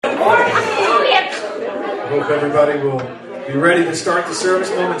Hope everybody will be ready to start the service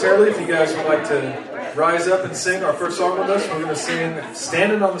momentarily. If you guys would like to rise up and sing our first song with us, we're going to sing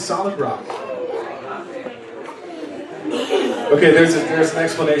Standing on the Solid Rock. Okay, there's an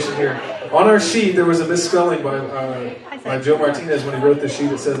explanation here. On our sheet, there was a misspelling by Joe Martinez when he wrote the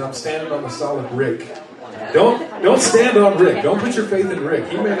sheet. It says, I'm standing on the solid Rick. Don't stand on Rick. Don't put your faith in Rick.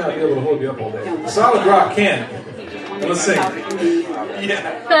 He may not be able to hold you up all day. The solid rock can. Let's sing.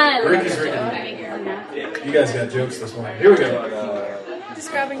 Yeah. Rick is Ricky. You guys got jokes this morning. Here we go.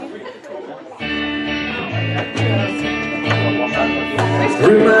 Just grabbing you.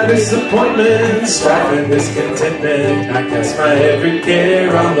 Through my disappointment, strife and discontentment, I cast my every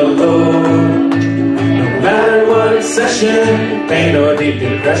care on the Lord. No matter what obsession, pain or deep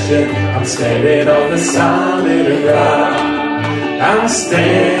depression, I'm standing on the solid rock. I'm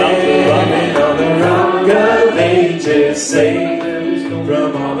standing on the rock of ages, saved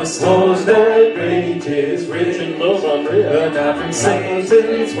from all the storms that rages, rich and low but not from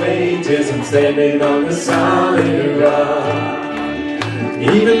Satan's wages. I'm standing on the solid rock.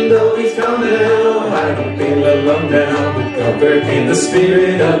 Even though he's gone now, I don't feel alone now. With comfort in the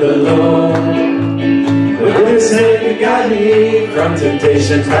spirit of the Lord. With his hand to guide me, from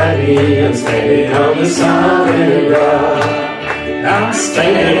temptation hide me. I'm standing on the solid rock. I'm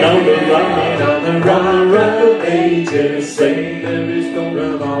standing on the rock of ages, saved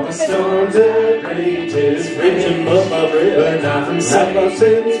from all the storms that rages, rich and but not from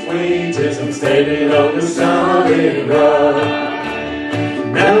Satan's wages. I'm standing on the solid rock.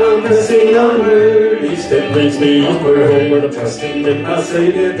 Now I'm pressing onward, each step brings me onward. I'm trusting in my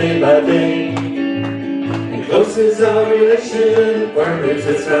Savior day by day. And close is our relation, firm is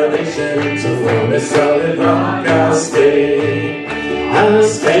its foundation. So on this solid rock I'll stay. I'm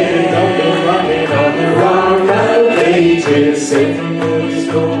standing on the rock of ages, safe from the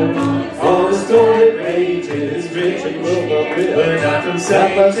storm. All the storm that rages, rich and but not from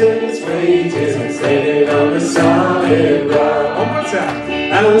Satan's wages. I'm standing on the solid rock. One more time.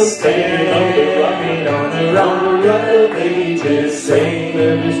 I'm standing on the rock of ages, saved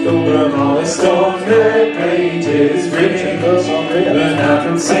from all the storms that rages, rich and but not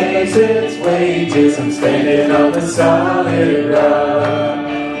from Satan's wages. I'm standing on the solid rock.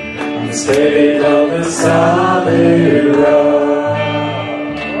 I'm standing on the solid rock.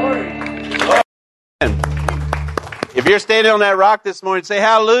 If you're standing on that rock this morning, say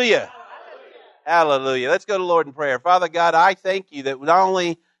hallelujah. Hallelujah. Let's go to the Lord in prayer. Father God, I thank you that not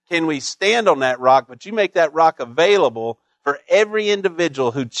only can we stand on that rock, but you make that rock available for every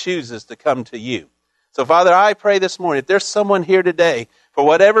individual who chooses to come to you. So Father, I pray this morning, if there's someone here today, for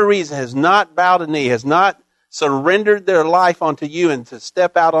whatever reason, has not bowed a knee, has not surrendered their life onto you and to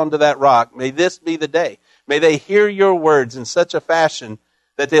step out onto that rock, may this be the day. May they hear your words in such a fashion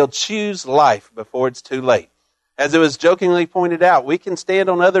that they'll choose life before it's too late. As it was jokingly pointed out, we can stand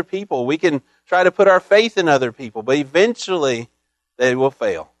on other people. We can try to put our faith in other people, but eventually they will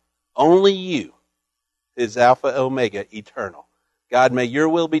fail. Only you is Alpha Omega, eternal. God, may your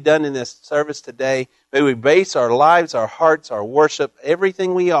will be done in this service today. May we base our lives, our hearts, our worship,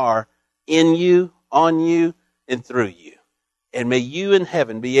 everything we are in you, on you, and through you. And may you in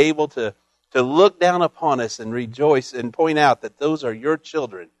heaven be able to look down upon us and rejoice and point out that those are your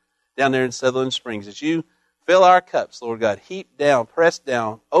children down there in Sutherland Springs. As you fill our cups, Lord God, heaped down, pressed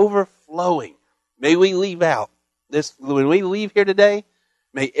down, overflowing. May we leave out this, when we leave here today,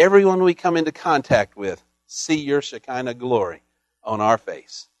 may everyone we come into contact with see your Shekinah glory on our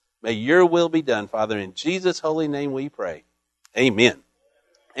face. May your will be done, Father. In Jesus' holy name we pray. Amen.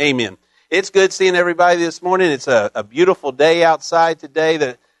 Amen. It's good seeing everybody this morning. It's a beautiful day outside today.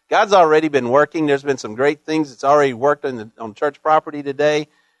 That God's already been working. There's been some great things that's already worked on church property today.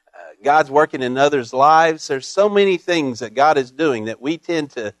 God's working in others' lives. There's so many things that God is doing that we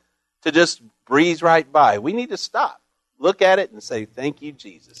tend to just breeze right by. We need to stop, look at it, and say, thank you,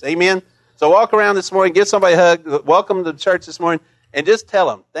 Jesus. Amen. So walk around this morning, give somebody a hug, welcome to church this morning, and just tell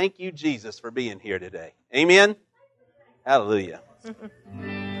them, thank you, Jesus, for being here today. Amen. Hallelujah.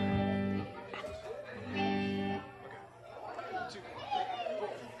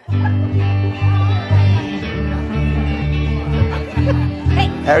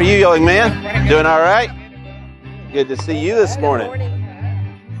 How are you, young man? Doing all right? Good to see you this morning.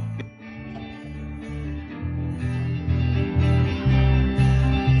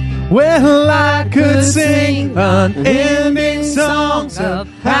 Well, I could sing unending songs of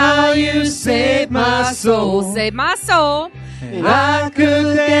how you saved my soul. Save my soul. And I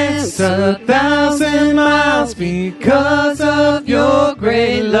could dance 1,000 miles because of your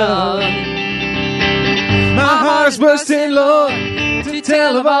great love. My heart is bursting, Lord, to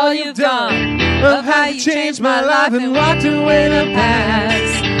tell of all you've done, of how you changed my life and walked away the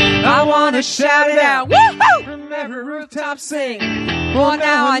past. I want to shout it out, woo-hoo! From every rooftop sing. For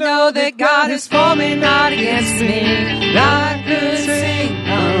now I know that God is for me, not against me. I could sing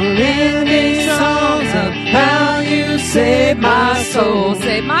unending songs of how you saved my soul,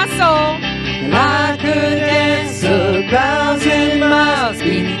 saved my soul. And I could dance 1,000 miles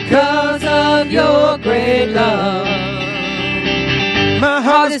because of your great love. My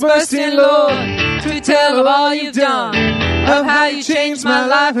heart is bursting, Lord, to tell of all you've done, of how you changed my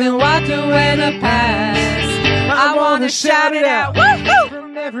life and wiped away the past. I want to shout it out, woo-hoo!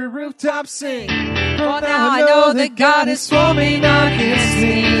 From every rooftop sing. For now I know that God is for me, not against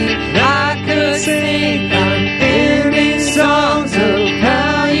me. I could sing unending songs of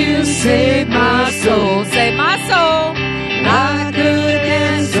how you saved my soul, saved my soul. I could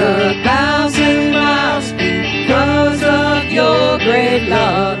dance 1,000 miles because of your great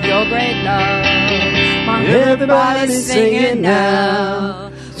love, your great love. Everybody's singing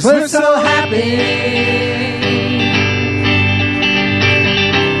now, 'cause we're so happy.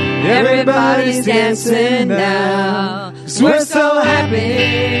 Everybody's dancing now, 'cause we're so happy.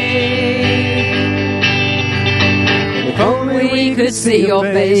 If only we could see your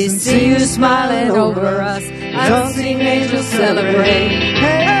face, see you smiling over us, unseen angels celebrate.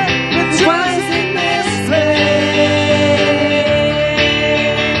 Hey, it's twice in this place.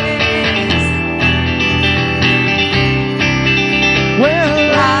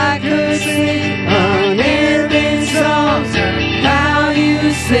 Well, I could sing unending songs of how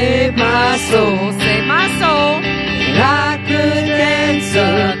you saved my soul, saved my soul. And I could dance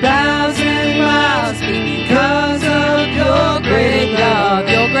 1,000 miles because of your great love,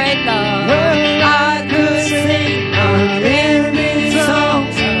 your great love. Well, I could sing unending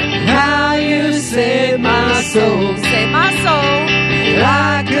songs of how you saved my soul, saved my soul. And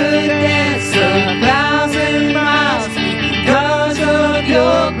I could dance 1,000 miles because of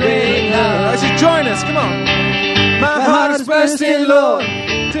your great love. As you join us, come on. My heart is bursting, Lord,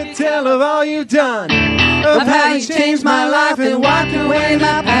 to tell of all you've done, of how you changed my life and wiped away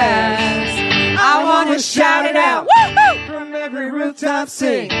my past. I want to shout it out, woo-hoo! From every rooftop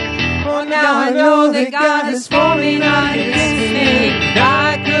sing. For now I know that God is for me, not against me.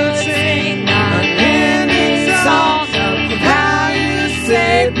 I could sing unending songs of how you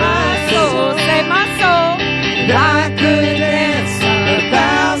saved my soul, saved my soul. And I could dance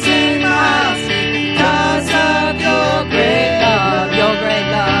 1,000 miles because of your great love, your great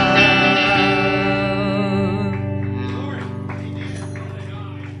love.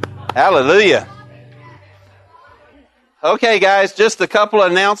 Hallelujah. Okay, guys, just a couple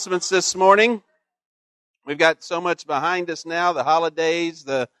of announcements this morning. We've got so much behind us now, the holidays,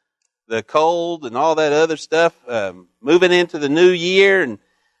 the cold, and all that other stuff, moving into the new year, and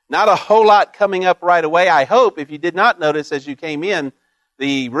not a whole lot coming up right away. I hope, if you did not notice as you came in,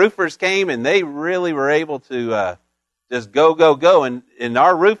 the roofers came and they really were able to just go. And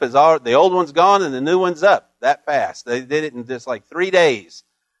our roof is all, the old one's gone and the new one's up that fast. They did it in just like 3 days.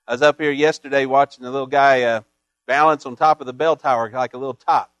 I was up here yesterday watching a little guy balance on top of the bell tower like a little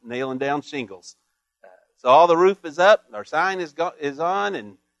top, nailing down shingles. So all the roof is up, our sign is on,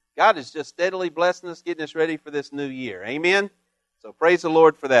 and God is just steadily blessing us, getting us ready for this new year. Amen? So praise the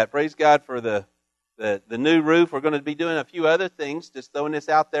Lord for that. Praise God for the new roof. We're going to be doing a few other things, just throwing this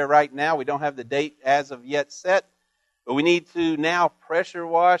out there right now. We don't have the date as of yet set, but we need to now pressure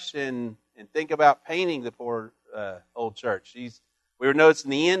wash and think about painting the poor old church. We were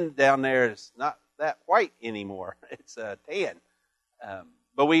noticing the end down there is not that white anymore. It's tan.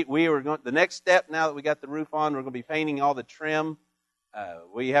 But we were going. The next step, now that we got the roof on, we're going to be painting all the trim.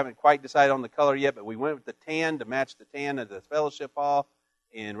 We haven't quite decided on the color yet, but we went with the tan to match the tan of the fellowship hall,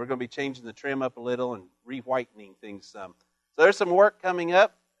 and we're going to be changing the trim up a little and re-whitening things some. So there's some work coming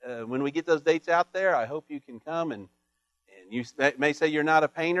up. When we get those dates out there, I hope you can come, and you may say you're not a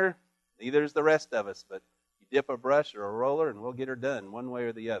painter. Neither is the rest of us, but you dip a brush or a roller, and we'll get her done one way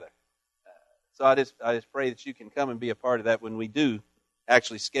or the other. So I just pray that you can come and be a part of that when we do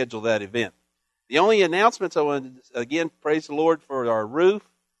actually schedule that event. The only announcements I wanted to, again, praise the Lord for our roof.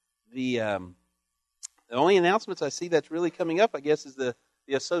 The only announcements I see that's really coming up, I guess, is the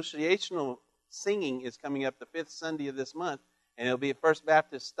associational singing is coming up the 5th Sunday of this month, and it'll be at First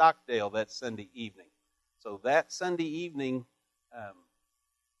Baptist Stockdale that Sunday evening. So that Sunday evening,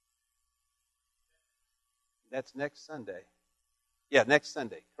 that's next Sunday. Yeah, next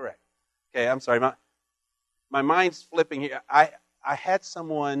Sunday, correct. Okay, I'm sorry. My mind's flipping here. I had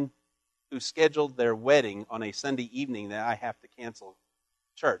someone who scheduled their wedding on a Sunday evening that I have to cancel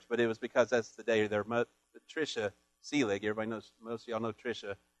church, but it was because that's the day their Tricia Seelig. Everybody knows, most of y'all know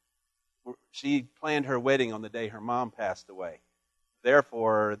Tricia. She planned her wedding on the day her mom passed away.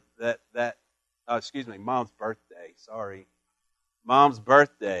 Therefore, Mom's birthday. Sorry. Mom's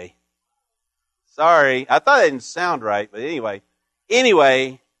birthday. Sorry. I thought it didn't sound right, but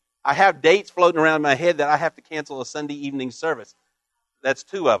anyway. I have dates floating around in my head that I have to cancel a Sunday evening service. That's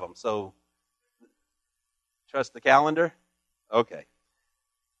 2 of them, so trust the calendar? Okay.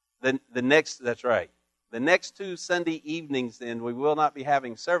 That's right. The next 2 Sunday evenings, then, we will not be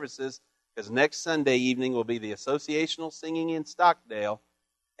having services, because next Sunday evening will be the associational singing in Stockdale,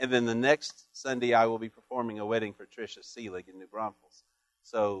 and then the next Sunday I will be performing a wedding for Tricia Seelig in New Braunfels.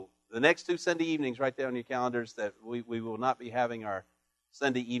 So the next 2 Sunday evenings, right there on your calendars, that we will not be having our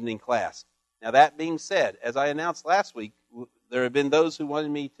Sunday evening class. Now, that being said, as I announced last week, there have been those who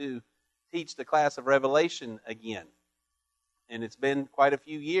wanted me to teach the class of Revelation again. And it's been quite a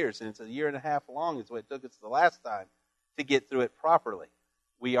few years, and it's 1.5 years long is what it took us the last time to get through it properly.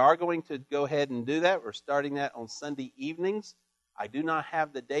 We are going to go ahead and do that. We're starting that on Sunday evenings. I do not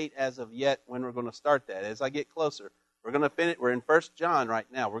have the date as of yet when we're going to start that. As I get closer, we're going to finish. We're in 1 John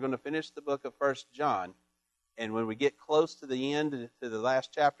right now. We're going to finish the book of 1 John. And when we get close to the end, to the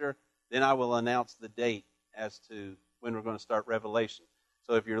last chapter, then I will announce the date as to when we're going to start Revelation.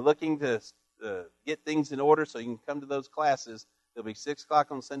 So if you're looking to get things in order so you can come to those classes, they'll be 6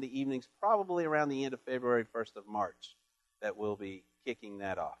 o'clock on Sunday evenings, probably around the end of February, 1st of March, that we'll be kicking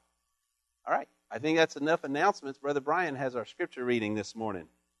that off. All right. I think that's enough announcements. Brother Brian has our scripture reading this morning.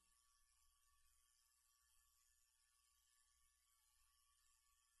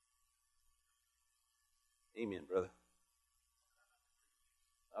 Amen, brother.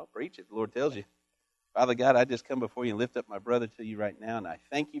 I'll preach it. The Lord tells you. Father God, I just come before you and lift up my brother to you right now, and I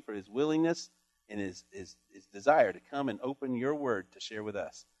thank you for his willingness and his desire to come and open your word to share with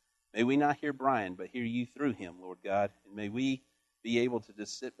us. May we not hear Brian, but hear you through him, Lord God, and may we be able to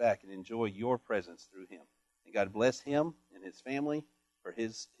just sit back and enjoy your presence through him. And God bless him and his family for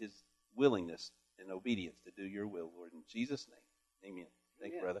his willingness and obedience to do your will, Lord. In Jesus' name, amen.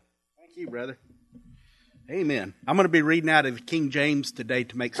 Thank you, brother. Thank you, brother. Amen. I'm going to be reading out of King James today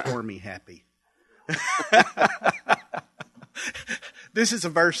to make Stormy happy. This is a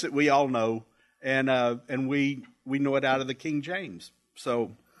verse that we all know, and we know it out of the King James.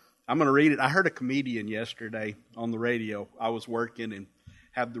 So I'm going to read it. I heard a comedian yesterday on the radio. I was working and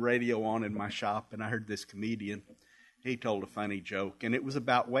had the radio on in my shop, and I heard this comedian. He told a funny joke, and it was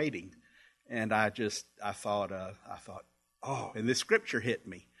about waiting. And I thought, oh, and this scripture hit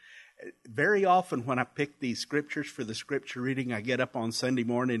me. Very often when I pick these scriptures for the scripture reading, I get up on Sunday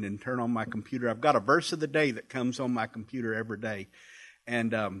morning and turn on my computer. I've got a verse of the day that comes on my computer every day.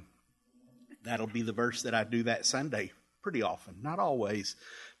 And that'll be the verse that I do that Sunday pretty often. Not always.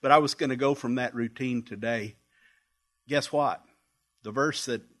 But I was going to go from that routine today. Guess what? The verse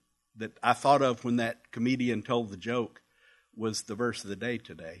that I thought of when that comedian told the joke was the verse of the day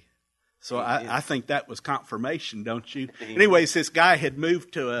today. So I think that was confirmation, don't you? Amen. Anyways, this guy had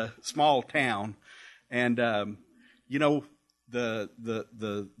moved to a small town, and the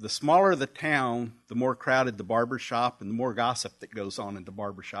smaller the town, the more crowded the barber shop, and the more gossip that goes on in the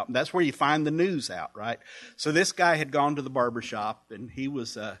barber shop. And that's where you find the news out, right? So this guy had gone to the barber shop, and he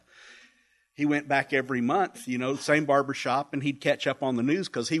went back every month, same barber shop, and he'd catch up on the news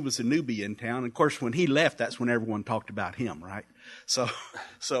because he was a newbie in town. And of course, when he left, that's when everyone talked about him, right? So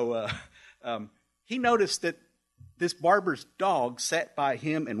he noticed that this barber's dog sat by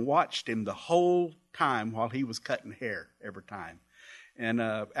him and watched him the whole time while he was cutting hair every time. And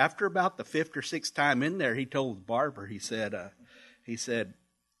after about the 5th or 6th time in there, he told the barber, he said,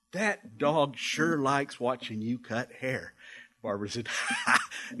 "That dog sure likes watching you cut hair." Barber said,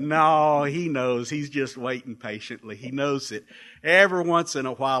 "No, he knows. He's just waiting patiently. He knows that every once in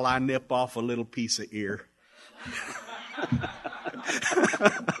a while I nip off a little piece of ear."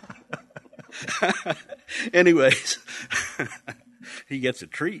 Anyways, he gets a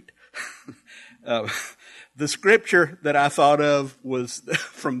treat. The scripture that I thought of was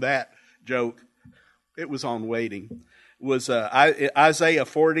from that joke. It was on waiting. It was Isaiah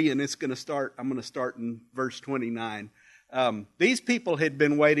 40, and I'm going to start in verse 29. These people had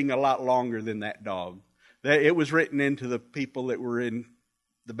been waiting a lot longer than that dog. It was written into the people that were in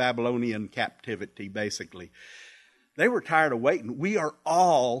the Babylonian captivity, basically. They were tired of waiting. We are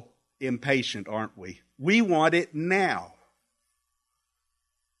all impatient, aren't we? We want it now.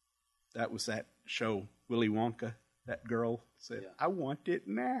 That was that show, Willy Wonka. That girl said, "I want it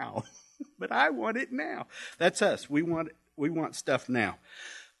now." But I want it now. That's us. We want stuff now.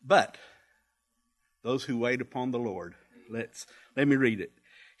 But those who wait upon the Lord, let me read it.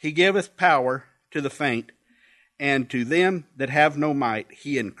 "He giveth power to the faint, and to them that have no might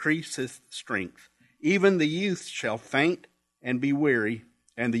he increaseth strength. Even the youth shall faint and be weary,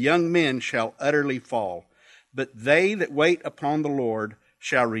 and the young men shall utterly fall. But they that wait upon the Lord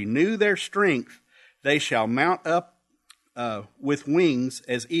shall renew their strength. They shall mount up with wings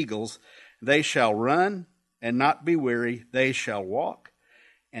as eagles. They shall run and not be weary. They shall walk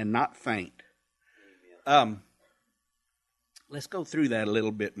and not faint. Let's go through that a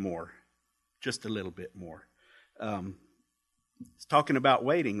little bit more. Just a little bit more. It's talking about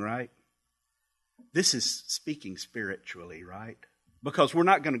waiting, right? This is speaking spiritually, right? Because we're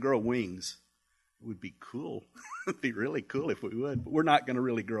not going to grow wings. It would be cool. It would be really cool if we would. But we're not going to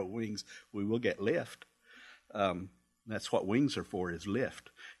really grow wings. We will get lift. That's what wings are for, is lift.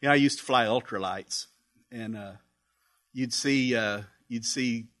 You know, I used to fly ultralights, and you'd see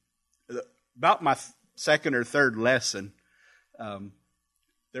about my second or third lesson,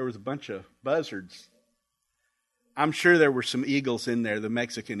 there was a bunch of buzzards. I'm sure there were some eagles in there, the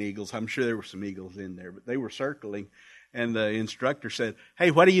Mexican eagles. I'm sure there were some eagles in there, but they were circling. And the instructor said,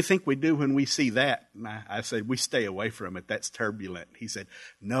 "Hey, what do you think we do when we see that?" And I said, "We stay away from it. That's turbulent." He said,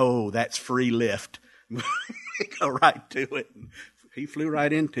 "No, that's free lift." Go right to it. And he flew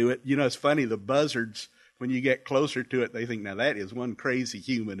right into it. You know, it's funny, the buzzards, when you get closer to it, they think, now that is one crazy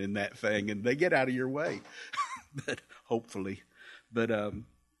human in that thing, and they get out of your way. But hopefully. But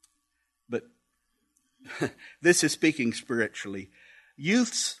this is speaking spiritually.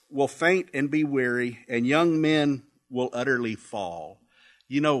 Youths will faint and be weary, and young men will utterly fall.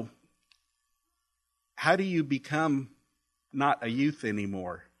 You know, how do you become not a youth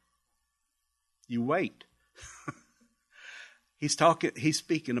anymore? You wait. He's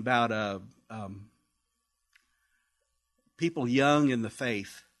speaking about people young in the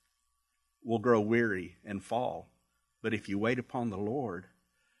faith will grow weary and fall. But if you wait upon the Lord,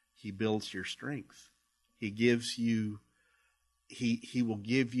 He builds your strength. He gives you, He will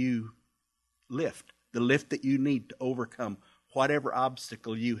give you lift, the lift that you need to overcome whatever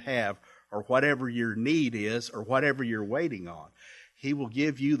obstacle you have, or whatever your need is, or whatever you're waiting on. He will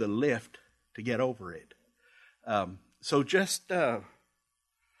give you the lift to get over it. So just, I'll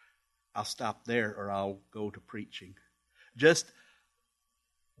stop there, or I'll go to preaching. Just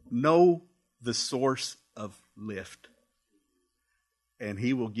know the source of lift, and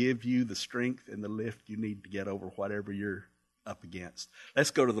He will give you the strength and the lift you need to get over whatever you're up against.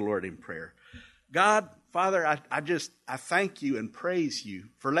 Let's go to the Lord in prayer. God, Father, I thank You and praise You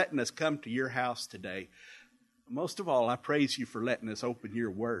for letting us come to Your house today. Most of all, I praise You for letting us open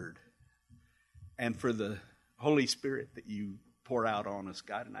Your Word, and for the Holy Spirit that You pour out on us,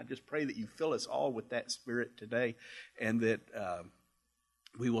 God. And I just pray that You fill us all with that Spirit today, and that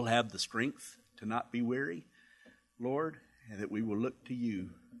we will have the strength to not be weary, Lord, and that we will look to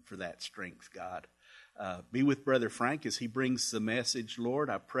You for that strength, God. Be with Brother Frank as he brings the message, Lord.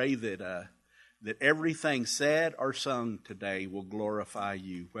 I pray that everything said or sung today will glorify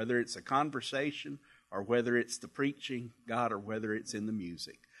You, whether it's a conversation or whether it's the preaching, God, or whether it's in the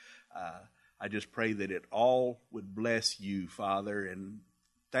music. I just pray that it all would bless You, Father, and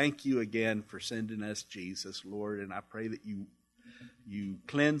thank You again for sending us Jesus, Lord. And I pray that You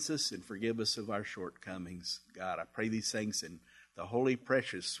cleanse us and forgive us of our shortcomings, God. I pray these things in the holy,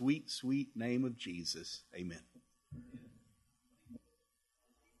 precious, sweet, sweet name of Jesus. Amen.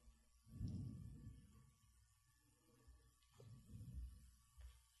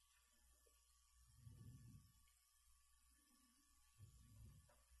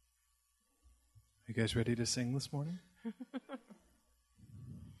 You guys ready to sing this morning?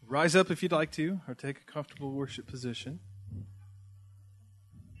 Rise up if you'd like to, or take a comfortable worship position.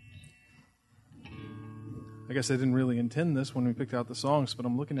 I guess I didn't really intend this when we picked out the songs, but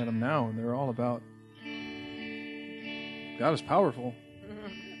I'm looking at them now, and they're all about God is powerful.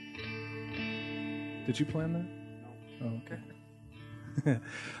 Did you plan that? Oh, okay.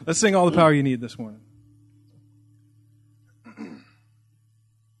 Let's sing All the Power You Need this morning.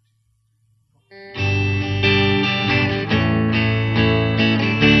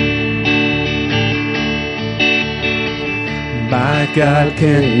 My God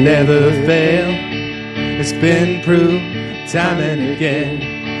can never fail. It's been proved time and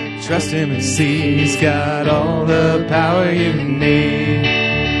again. Trust Him and see He's got all the power you need.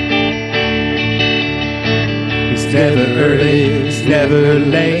 He's never early, He's never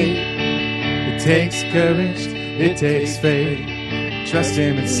late. It takes courage, it takes faith. Trust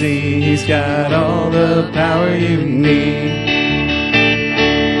Him and see He's got all the power you need.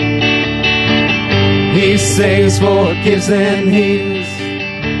 He saves, forgives, and heals.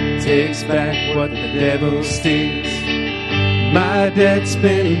 Takes back what the devil steals. My debt's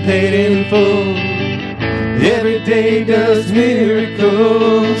been paid in full. Every day does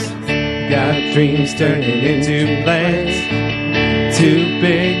miracles. Got dreams turning into plans. Too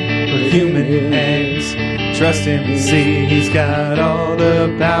big for human hands. Trust him and see he's got all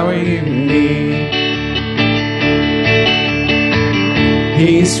the power you need.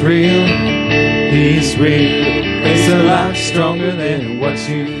 He's real, he's real. He's a lot stronger than what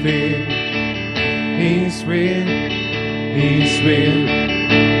you fear. He's real, he's real.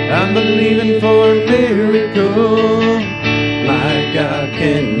 I'm believing for a miracle. My God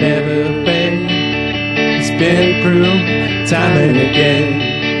can never fail. He's been proved time and again.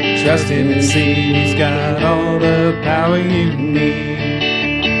 Trust him and see he's got all the power you need.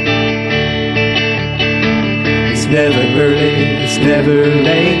 It's never early, it's never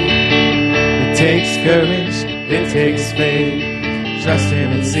late. It takes courage, it takes faith. Trust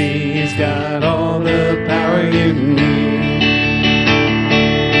him and see he's got all the power you need.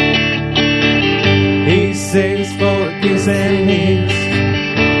 He saves, forgives, and heals.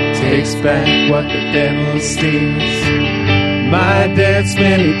 Takes back what the devil steals. My debt's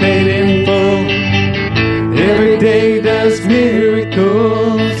been paid in full. Every day does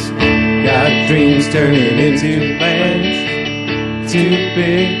miracles. Got dreams turning into plans. Too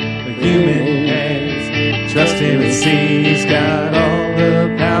big for human hands. Trust him and see he's got all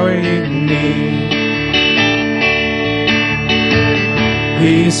the power you need.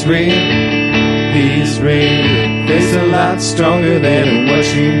 He's real, he's real. He's a lot stronger than what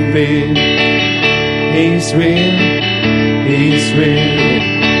you feel. He's real, he's real.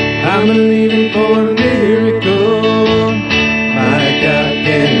 I'm believing for a miracle. My God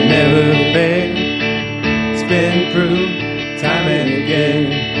can never fail. It's been proved time and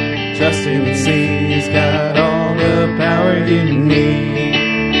again. Trust him and see he's got all the power you need.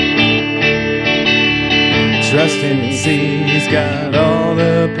 Trust him and see he's got all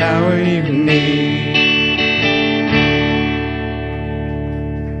the power you need.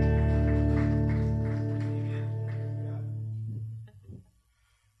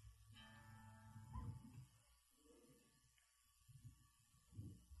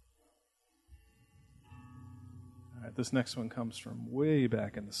 This next one comes from way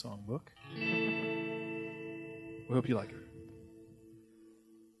back in the songbook. We hope you like it.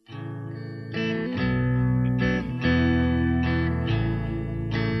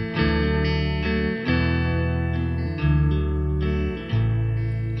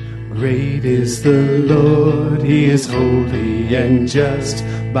 Great is the Lord, he is holy and just.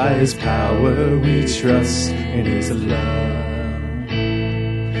 By his power we trust in his love.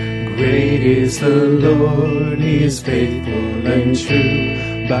 Great is the Lord, he is faithful and true.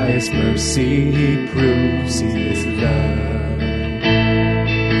 By his mercy he proves he is love.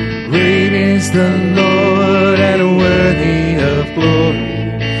 Great is the Lord and worthy of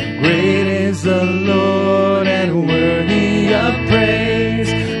glory. Great is the Lord and worthy of praise.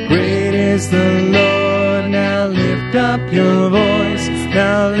 Great is the Lord, now lift up your voice.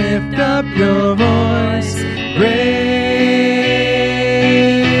 Now lift up your voice. Great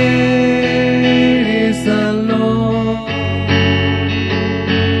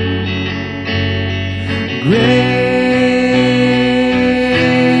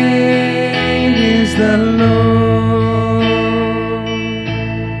Great is the Lord.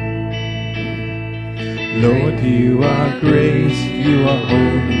 Lord, you are great, you are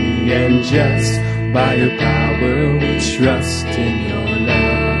holy and just. By your power we trust in your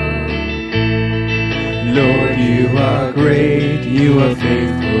love. Lord, you are great, you are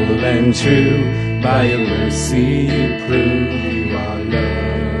faithful and true. By your mercy you prove you are love.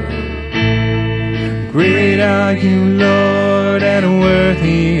 Great are you, Lord, and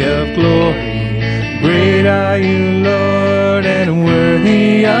worthy of glory. Great are you, Lord, and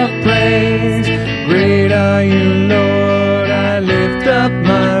worthy of praise. Great are you, Lord, I lift up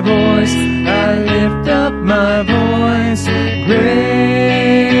my voice. I lift up my voice. Great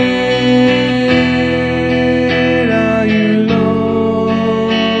are you,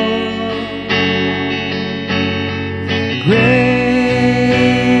 Lord. Great.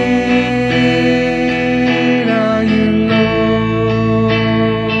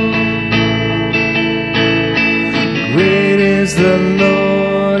 The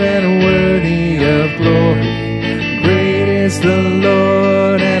Lord and worthy of glory. Great is the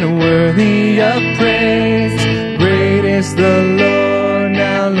Lord and worthy of praise. Great is the Lord,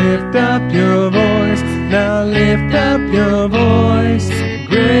 now lift up your voice. Now lift up your voice.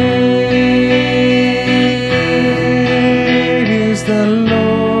 Great is the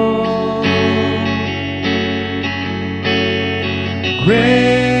Lord.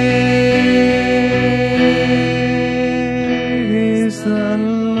 Great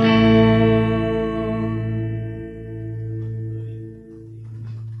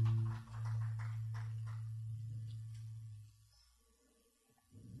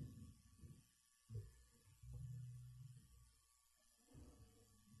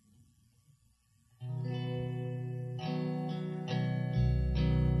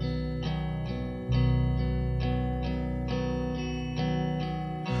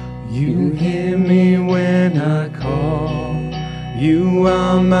You hear me when I call. You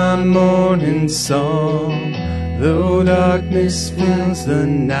are my morning song. Though darkness fills the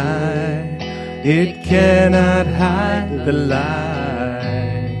night, it cannot hide the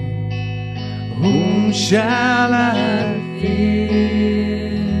light. Whom shall I fear?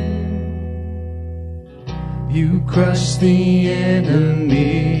 You crush the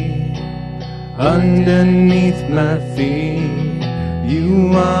enemy underneath my feet.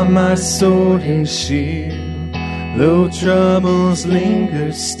 You are my sword and shield, though troubles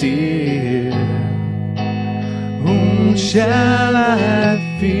linger still. Whom shall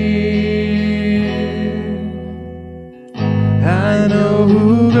I fear? I know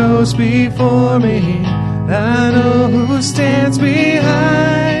who goes before me. I know who stands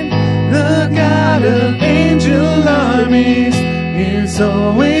behind. The God of angel armies is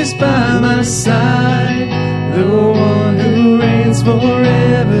always by my side. The one who reigns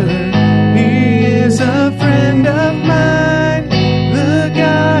forever, he is a friend of mine. The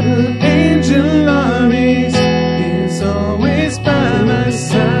God of angel armies is always by my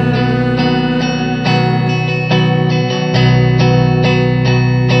side.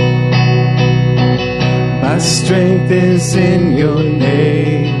 My strength is in your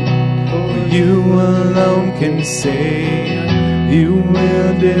name, for you alone can save. You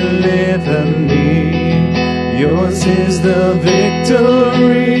will deliver me. Yours is the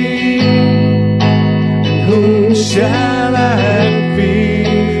victory. And whom shall I fear?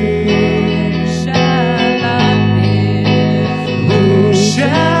 Whom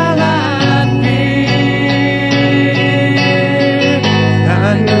shall I fear?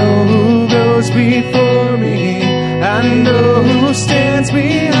 I know who goes before me. I know who stands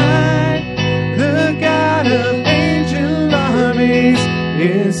behind. The God of angel armies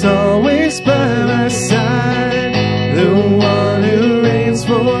is always by my side. The one who reigns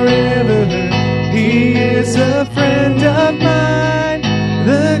forever, he is a friend of mine.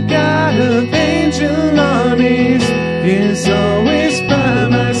 The God of angel armies is always by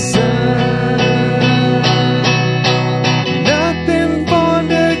my side. Nothing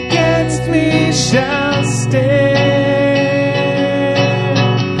formed against me shall stand.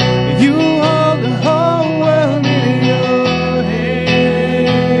 You hold the whole world in your hand,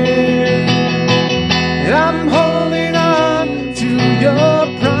 and I'm holding on to your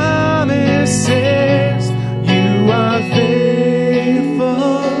promises. You are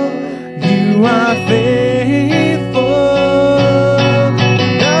faithful. You are faithful.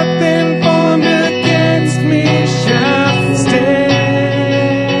 Nothing formed against me shall stand.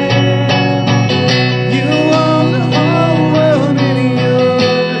 You own the whole world in your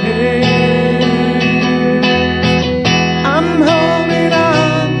hand. I'm holding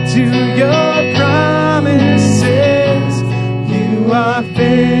on to your promises. You are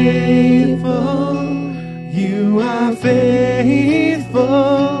faithful. You are faithful.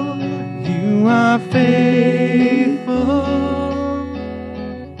 You are faithful.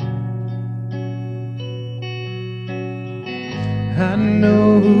 I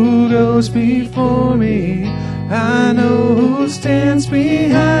know who goes before me. I know who stands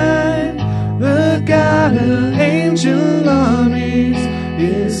behind. The God of angel armies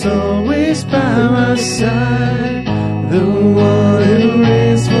is always by my side. The one who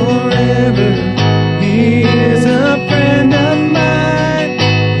reigns forever, he is a friend of mine.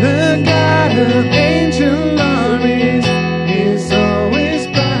 The God of angel armies is always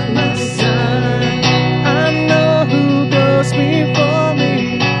by my side. I know who goes before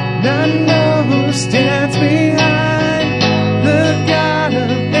me, and I know who stands behind. The God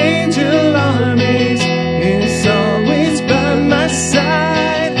of angel armies is always by my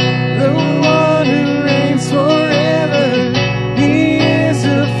side. The one who reigns forever, he is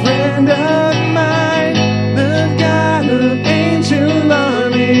a friend of mine. The God of angel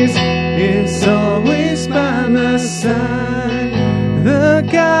armies is always by my side. The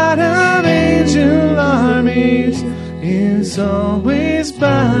God of angel armies is always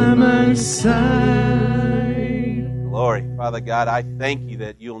by my side. Glory. Father God, I thank you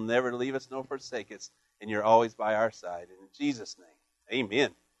that you'll never leave us nor forsake us, and you're always by our side. In Jesus' name,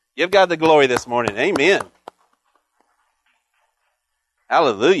 amen. Give God the glory this morning. Amen.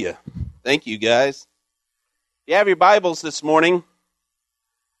 Hallelujah. Thank you, guys. If you have your Bibles this morning,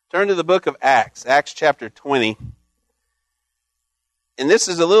 turn to the book of Acts, Acts chapter 20. And this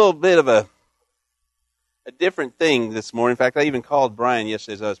is a little bit of a different thing this morning. In fact, I even called Brian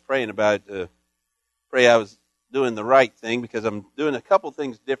yesterday as I was praying about it, pray I was doing the right thing, because I'm doing a couple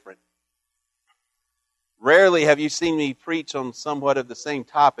things different. Rarely have you seen me preach on somewhat of the same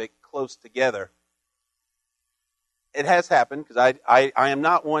topic close together. it has happened, because I am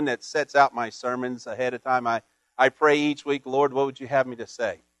not one that sets out my sermons ahead of time. I pray each week, Lord, what would you have me to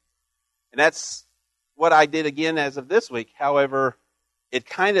say? And that's what I did again as of this week. However, it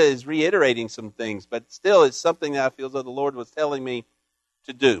kind of is reiterating some things, but still it's something that I feel as though the Lord was telling me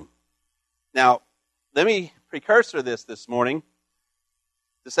to do. Now, let me precursor this morning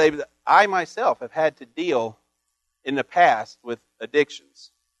to say that I myself have had to deal in the past with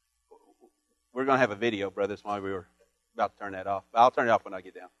addictions. We're going to have a video, brothers, while we were about to turn that off. I'll turn it off when I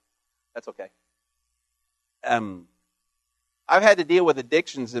get down. That's okay. I've had to deal with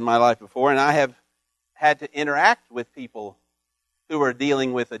addictions in my life before, and I have had to interact with people who are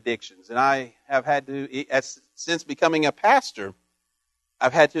dealing with addictions. And I have had to, since becoming a pastor,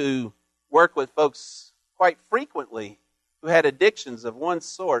 I've had to work with folks quite frequently who had addictions of one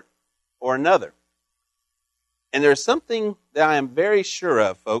sort or another. And there's something that I am very sure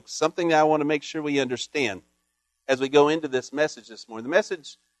of, folks, something that I want to make sure we understand as we go into this message this morning. The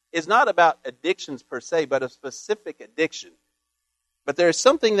message is not about addictions per se, but a specific addiction. But there's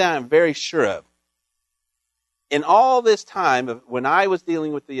something that I'm very sure of. In all this time of when I was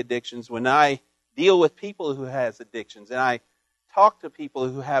dealing with the addictions, when I deal with people who has addictions, and I talk to people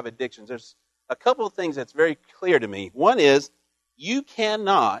who have addictions, there's a couple of things that's very clear to me. One is, you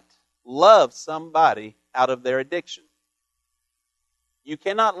cannot love somebody out of their addiction. You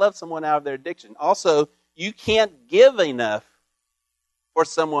cannot love someone out of their addiction. Also, you can't give enough for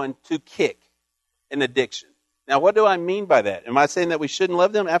someone to kick an addiction. Now, what do I mean by that? Am I saying that we shouldn't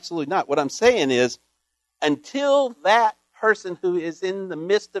love them? Absolutely not. What I'm saying is, until that person who is in the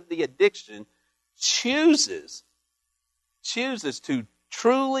midst of the addiction chooses to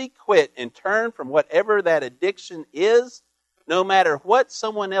truly quit and turn from whatever that addiction is, no matter what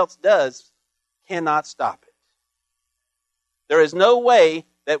someone else does, cannot stop it. There is no way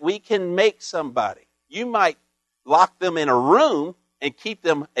that we can make somebody. You might lock them in a room and keep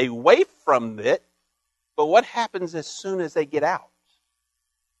them away from it, but what happens as soon as they get out?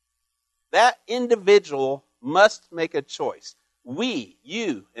 That individual must make a choice. We,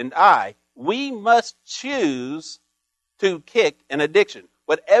 you and I, we must choose to kick an addiction.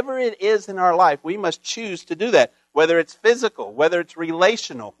 Whatever it is in our life, we must choose to do that. Whether it's physical, whether it's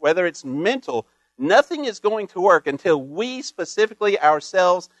relational, whether it's mental, nothing is going to work until we specifically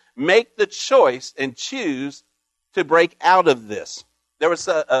ourselves make the choice and choose to break out of this. There was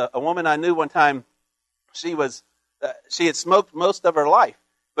a woman I knew one time. She had smoked most of her life,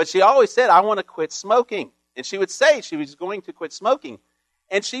 but she always said, "I want to quit smoking." And she would say she was going to quit smoking,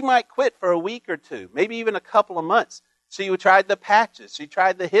 and she might quit for a week or two, maybe even a couple of months. She tried the patches, she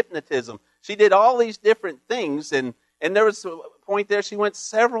tried the hypnotism, she did all these different things, and there was a point there she went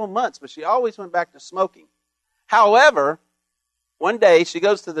several months, but she always went back to smoking. However, one day she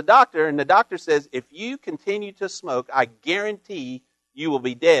goes to the doctor, and the doctor says, "If you continue to smoke, I guarantee you will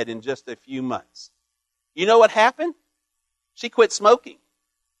be dead in just a few months." You know what happened? She quit smoking.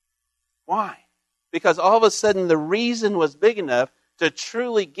 Why? Because all of a sudden the reason was big enough to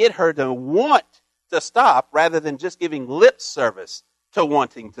truly get her to want to stop rather than just giving lip service to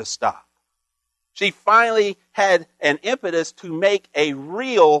wanting to stop. She finally had an impetus to make a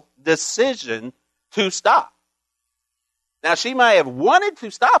real decision to stop. Now, she might have wanted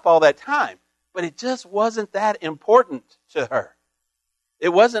to stop all that time, but it just wasn't that important to her. It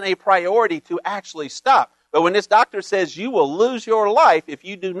wasn't a priority to actually stop. But when this doctor says you will lose your life if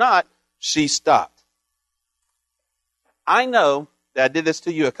you do not, she stopped. I know that I did this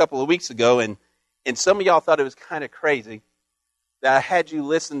to you a couple of weeks ago, and some of y'all thought it was kind of crazy that I had you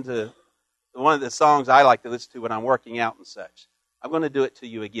listen to one of the songs I like to listen to when I'm working out and such. I'm going to do it to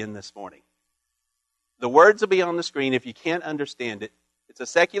you again this morning. The words will be on the screen if you can't understand it. It's a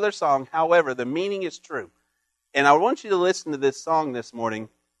secular song, however, the meaning is true. And I want you to listen to this song this morning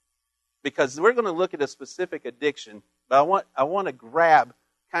because we're going to look at a specific addiction, but I want to grab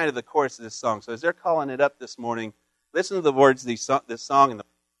kind of the chorus of this song. So as they're calling it up this morning, listen to the words of this song.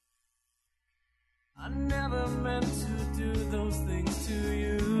 I never meant to do those things to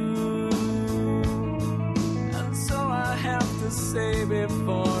you, and so I have to say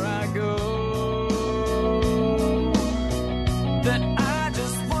before I go that I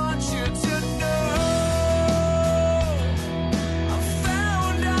just want you to know I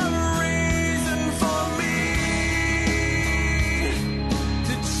found a reason for me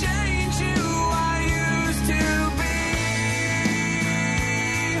to change who I used to be.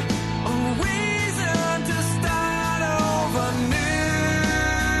 A reason to start over new,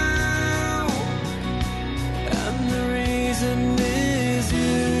 and the reason is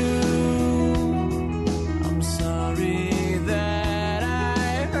you.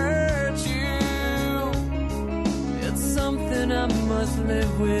 must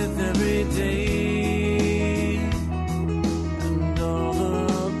live with every day, and all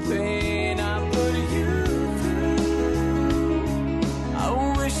the pain I put you through.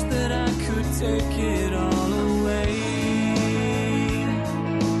 I wish that I could take it all away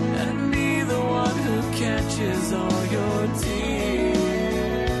and be the one who catches all your tears.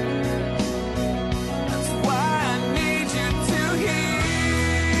 That's why I need you to hear.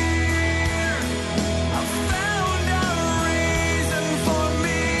 I found a reason for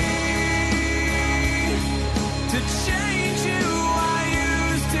me to change who I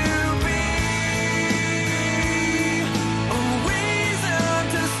used to be. A reason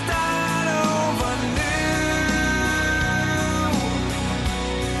to start over new.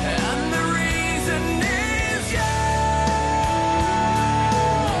 And the reason is you.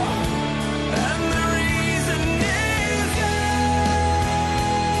 And the reason is you.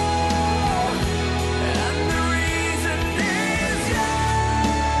 And the reason is you.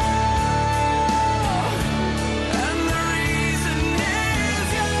 And the reason is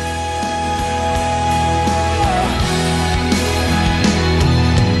you.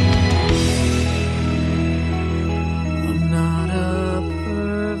 I'm not a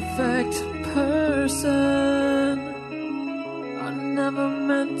perfect person. I never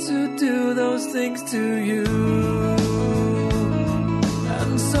meant to do those things to you.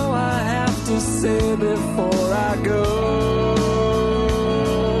 And so I have to say before I go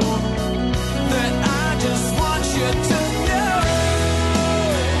that I just want you to know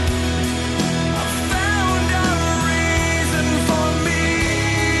I found a reason for me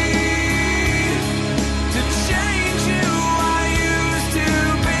to change who I used to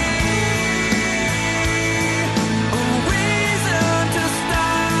be. A reason to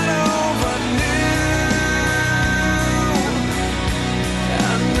start over new.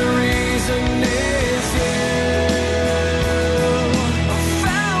 And the reason is you. I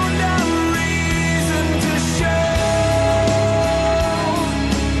found a reason to show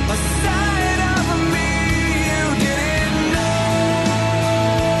a side of me you didn't know.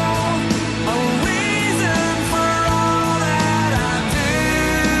 A reason for all that I do.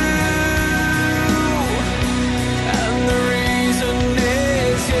 And the reason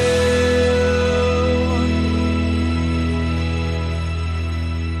is you.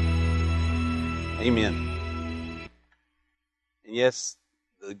 Amen. And yes,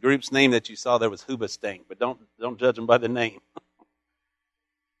 the group's name that you saw there was Hoobastank, but don't judge them by the name.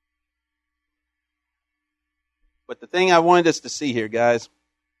 But the thing I wanted us to see here, guys,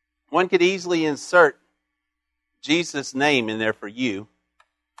 one could easily insert Jesus' name in there for you.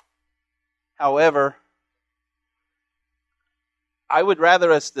 However, I would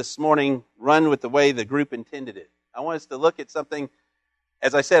rather us this morning run with the way the group intended it. I want us to look at something.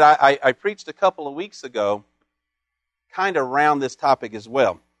 As I said, I preached a couple of weeks ago kind of around this topic as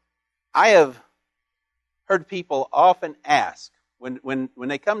well. I have heard people often ask, when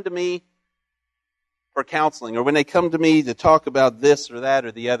they come to me for counseling, or when they come to me to talk about this or that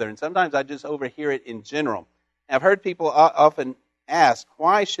or the other, and sometimes I just overhear it in general. And I've heard people often ask,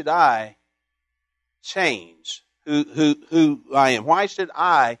 why should I change who I am? Why should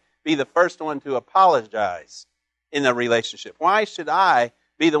I be the first one to apologize in a relationship? Why should I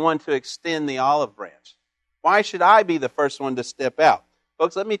be the one to extend the olive branch? Why should I be the first one to step out?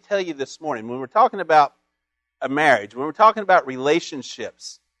 Folks, let me tell you this morning, when we're talking about a marriage, when we're talking about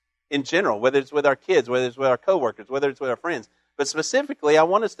relationships in general, whether it's with our kids, whether it's with our coworkers, whether it's with our friends, but specifically, I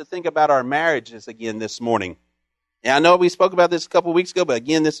want us to think about our marriages again this morning. And I know we spoke about this a couple of weeks ago, but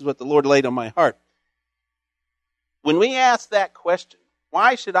again, this is what the Lord laid on my heart. When we ask that question,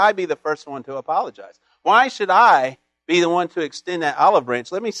 why should I be the first one to apologize? Why should I be the one to extend that olive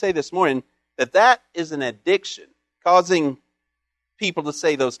branch? Let me say this morning that that is an addiction, causing people to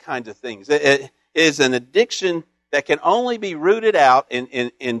say those kinds of things. It is an addiction that can only be rooted out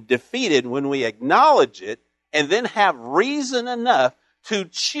and defeated when we acknowledge it and then have reason enough to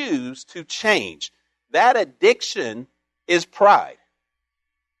choose to change. That addiction is pride.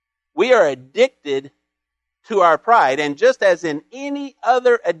 We are addicted to our pride, and just as in any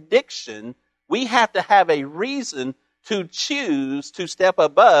other addiction, we have to have a reason to choose to step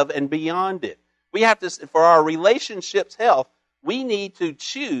above and beyond it. We have to, for our relationships' health, we need to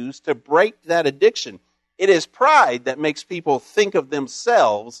choose to break that addiction. It is pride that makes people think of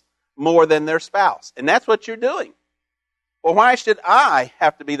themselves more than their spouse. And that's what you're doing. Well, why should I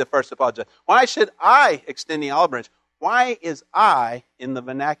have to be the first to apologize? Why should I extend the olive branch? Why is I in the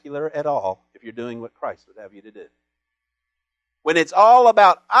vernacular at all if you're doing what Christ would have you to do? When it's all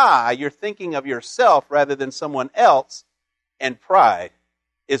about I, you're thinking of yourself rather than someone else, and pride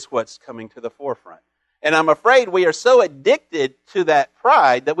is what's coming to the forefront. And I'm afraid we are so addicted to that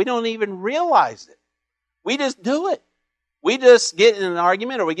pride that we don't even realize it. We just do it. We just get in an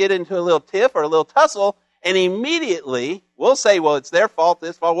argument or we get into a little tiff or a little tussle, and immediately we'll say, well, it's their fault,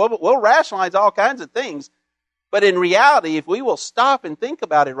 this fault. We'll rationalize all kinds of things. But in reality, if we will stop and think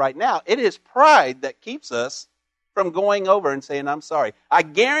about it right now, it is pride that keeps us from going over and saying, I'm sorry. I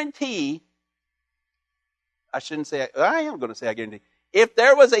guarantee, I am going to say I guarantee, if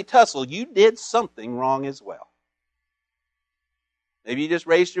there was a tussle, you did something wrong as well. Maybe you just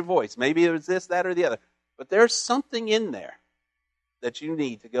raised your voice. Maybe it was this, that, or the other. But there's something in there that you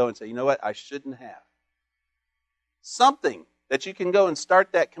need to go and say, you know what, I shouldn't have. Something that you can go and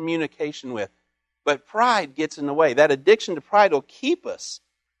start that communication with. But pride gets in the way. That addiction to pride will keep us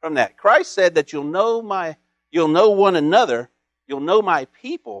from that. Christ said that you'll know one another, you'll know my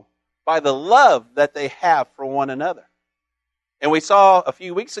people by the love that they have for one another. And we saw a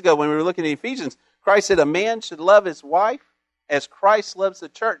few weeks ago when we were looking at Ephesians, Christ said a man should love his wife as Christ loves the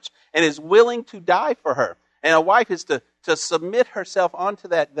church and is willing to die for her. And a wife is to submit herself onto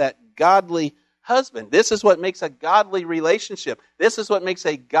that godly husband. This is what makes a godly relationship. This is what makes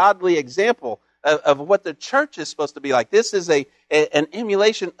a godly example of what the church is supposed to be like. This is an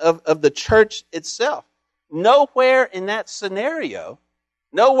emulation of the church itself. Nowhere in that scenario,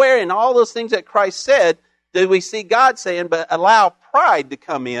 nowhere in all those things that Christ said, did we see God saying, but allow pride to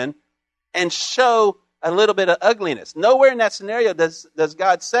come in and show a little bit of ugliness. Nowhere in that scenario does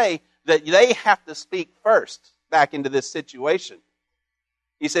God say that they have to speak first back into this situation.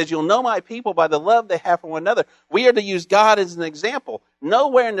 He says, you'll know my people by the love they have for one another. We are to use God as an example.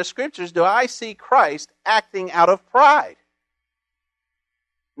 Nowhere in the scriptures do I see Christ acting out of pride.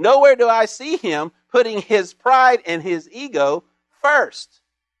 Nowhere do I see him putting his pride and his ego first.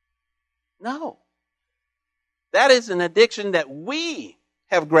 No. That is an addiction that we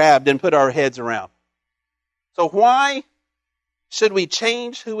have grabbed and put our heads around. So why should we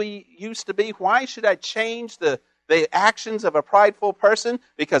change who we used to be? Why should I change the actions of a prideful person?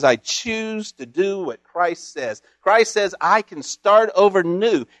 Because I choose to do what Christ says. Christ says I can start over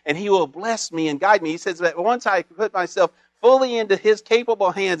new and he will bless me and guide me. He says that once I put myself fully into his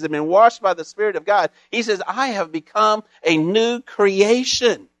capable hands and been washed by the Spirit of God, he says I have become a new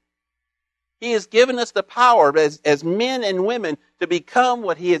creation. He has given us the power as men and women to become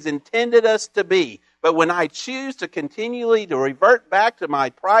what he has intended us to be. But when I choose to continually to revert back to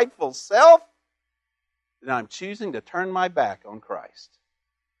my prideful self, then I'm choosing to turn my back on Christ.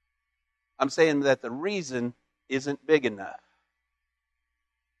 I'm saying that the reason isn't big enough.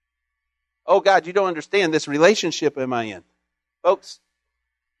 Oh God, you don't understand this relationship am I in. Folks,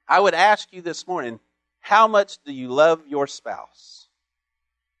 I would ask you this morning, how much do you love your spouse?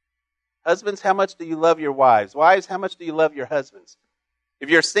 Husbands, how much do you love your wives? Wives, how much do you love your husbands? If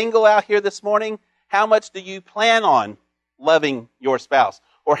you're single out here this morning, how much do you plan on loving your spouse?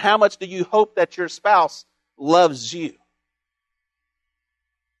 Or how much do you hope that your spouse loves you?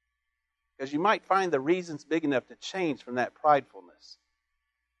 Because you might find the reasons big enough to change from that pridefulness.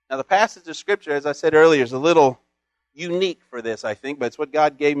 Now the passage of Scripture, as I said earlier, is a little unique for this, I think, but it's what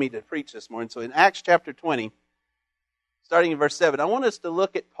God gave me to preach this morning. So in Acts chapter 20, starting in verse 7, I want us to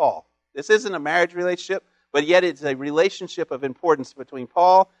look at Paul. This isn't a marriage relationship, but yet it's a relationship of importance between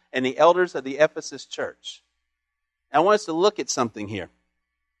Paul and the elders of the Ephesus church. I want us to look at something here.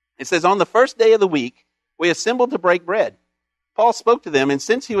 It says, on the first day of the week, we assembled to break bread. Paul spoke to them, and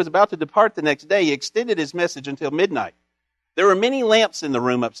since he was about to depart the next day, he extended his message until midnight. There were many lamps in the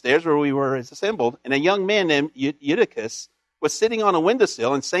room upstairs where we were assembled, and a young man named Eutychus was sitting on a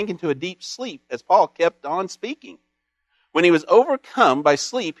windowsill and sank into a deep sleep as Paul kept on speaking. When he was overcome by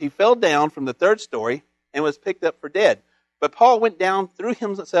sleep, he fell down from the third story and was picked up for dead. But Paul went down, threw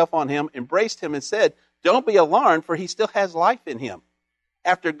himself on him, embraced him, and said, don't be alarmed, for he still has life in him.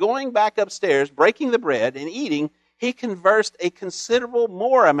 After going back upstairs, breaking the bread, and eating, he conversed a considerable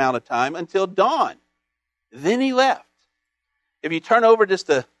more amount of time until dawn. Then he left. If you turn over just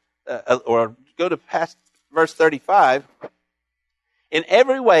to, or go to past verse 35, in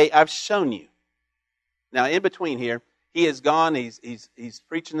every way I've shown you. Now, in between here, he is gone. He's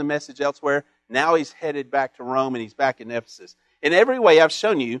preaching the message elsewhere. Now he's headed back to Rome, and he's back in Ephesus. In every way, I've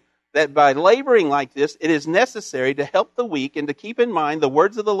shown you that by laboring like this, it is necessary to help the weak and to keep in mind the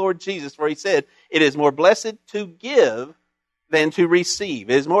words of the Lord Jesus, for he said, it is more blessed to give than to receive.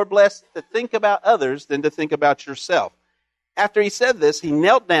 It is more blessed to think about others than to think about yourself. After he said this, he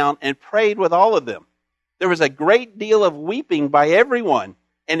knelt down and prayed with all of them. There was a great deal of weeping by everyone,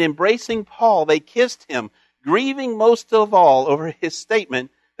 and embracing Paul, they kissed him, grieving most of all over his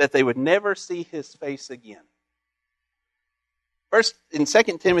statement that they would never see his face again. First, in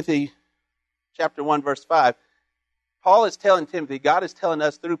 2 Timothy chapter 1, verse 5, Paul is telling Timothy, God is telling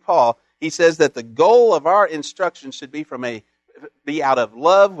us through Paul, he says that the goal of our instruction should be out of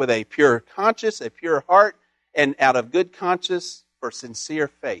love with a pure conscience, a pure heart, and out of good conscience for sincere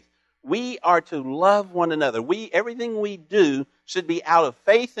faith. We are to love one another. Everything we do should be out of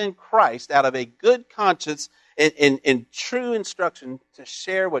faith in Christ, out of a good conscience, in true instruction to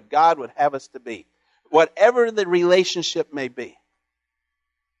share what God would have us to be. Whatever the relationship may be,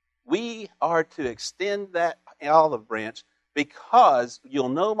 we are to extend that olive branch, because you'll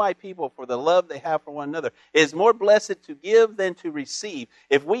know my people for the love they have for one another. It is more blessed to give than to receive.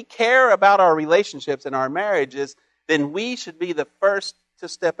 If we care about our relationships and our marriages, then we should be the first to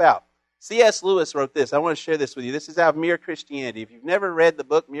step out. C.S. Lewis wrote this. I want to share this with you. This is out of Mere Christianity. If you've never read the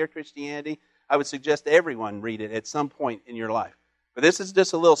book Mere Christianity, I would suggest everyone read it at some point in your life. But this is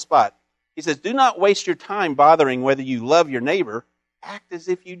just a little spot. He says, do not waste your time bothering whether you love your neighbor. Act as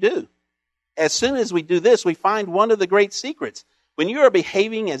if you do. As soon as we do this, we find one of the great secrets. When you are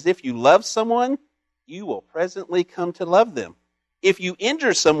behaving as if you love someone, you will presently come to love them. If you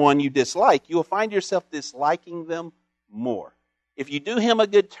injure someone you dislike, you will find yourself disliking them more. If you do him a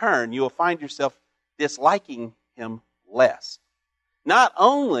good turn, you will find yourself disliking him less. Not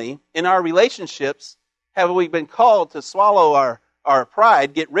only in our relationships have we been called to swallow our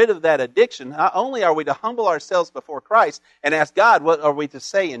pride, get rid of that addiction, not only are we to humble ourselves before Christ and ask God, what are we to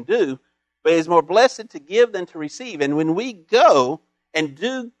say and do, but it is more blessed to give than to receive. And when we go and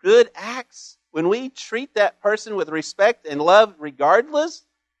do good acts, when we treat that person with respect and love regardless,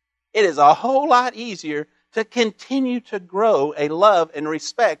 it is a whole lot easier to continue to grow a love and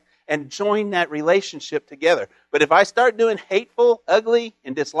respect and join that relationship together. But if I start doing hateful, ugly,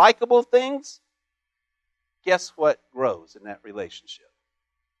 and dislikable things, guess what grows in that relationship?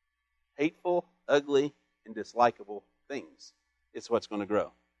 Hateful, ugly, and dislikable things. It's what's going to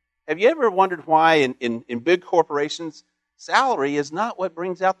grow. Have you ever wondered why in big corporations, salary is not what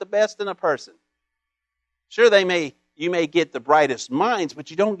brings out the best in a person? Sure, you may get the brightest minds,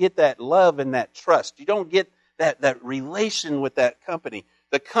 but you don't get that love and that trust. You don't get that relation with that company.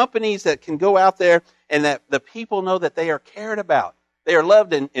 The companies that can go out there and that the people know that they are cared about. They are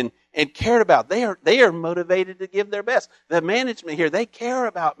loved and cared about. They are motivated to give their best. The management here, they care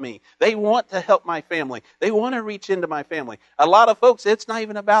about me. They want to help my family. They want to reach into my family. A lot of folks, it's not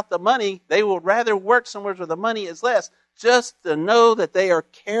even about the money. They will rather work somewhere where the money is less just to know that they are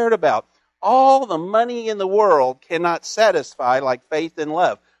cared about. All the money in the world cannot satisfy like faith and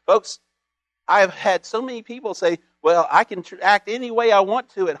love. Folks, I've had so many people say, well, I can act any way I want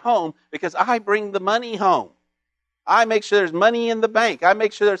to at home because I bring the money home. I make sure there's money in the bank. I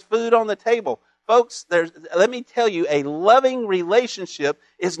make sure there's food on the table. Folks, let me tell you, a loving relationship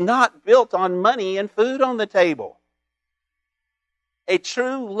is not built on money and food on the table. A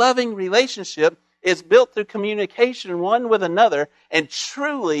true loving relationship is built through communication one with another and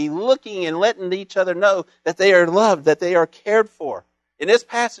truly looking and letting each other know that they are loved, that they are cared for. In this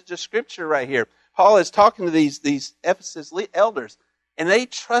passage of Scripture right here, Paul is talking to these Ephesus elders, and they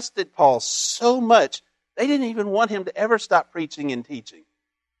trusted Paul so much they didn't even want him to ever stop preaching and teaching.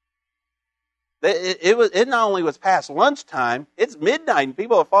 It not only was past lunchtime, it's midnight, and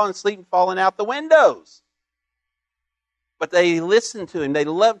people are falling asleep and falling out the windows. But they listened to him, they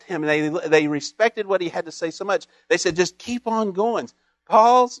loved him, and they respected what he had to say so much. They said, just keep on going.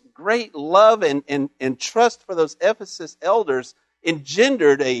 Paul's great love and trust for those Ephesus elders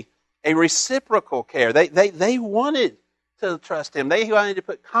engendered a reciprocal care. They wanted to trust him. They wanted to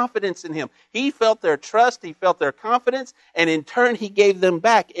put confidence in him. He felt their trust, he felt their confidence, and in turn he gave them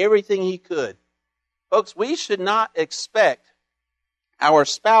back everything he could. Folks, we should not expect our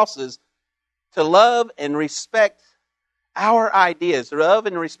spouses to love and respect our ideas, to love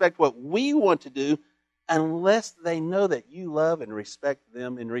and respect what we want to do, unless they know that you love and respect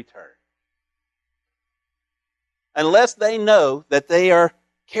them in return. Unless they know that they are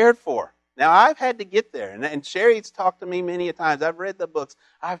cared for. Now, I've had to get there, and Sherry's talked to me many a times. I've read the books.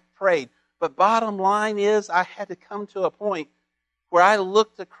 I've prayed. But bottom line is, I had to come to a point where I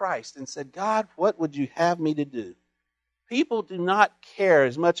looked to Christ and said, God, what would you have me to do? People do not care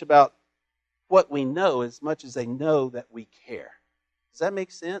as much about what we know as much as they know that we care. Does that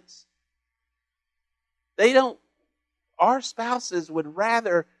make sense? Our spouses would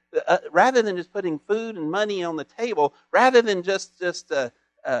rather than just putting food and money on the table, rather than just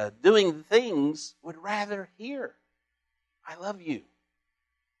doing things, would rather hear, I love you.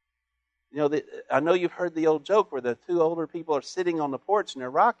 You know, I know you've heard the old joke where the two older people are sitting on the porch and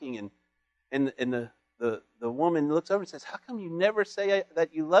they're rocking, and the woman looks over and says, how come you never say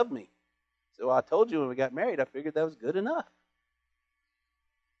that you love me? So I told you when we got married, I figured that was good enough.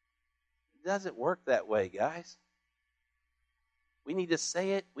 doesn't work that way, guys. We need to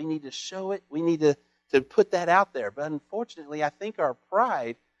say it. We need to show it. We need to put that out there. But unfortunately, I think our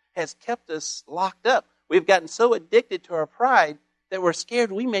pride has kept us locked up. We've gotten so addicted to our pride that we're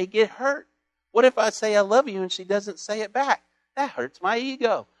scared we may get hurt. What if I say I love you and she doesn't say it back? That hurts my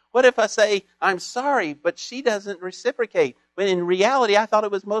ego. What if I say I'm sorry, but she doesn't reciprocate? When in reality, I thought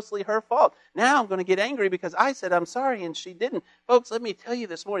it was mostly her fault. Now I'm going to get angry because I said I'm sorry and she didn't. Folks, let me tell you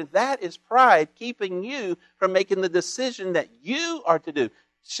this morning, that is pride keeping you from making the decision that you are to do.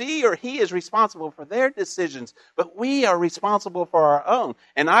 She or he is responsible for their decisions, but we are responsible for our own.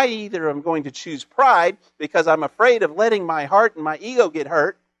 And I either am going to choose pride because I'm afraid of letting my heart and my ego get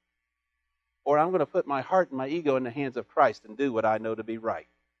hurt, or I'm going to put my heart and my ego in the hands of Christ and do what I know to be right.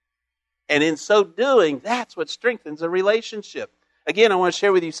 And in so doing, that's what strengthens a relationship. Again, I want to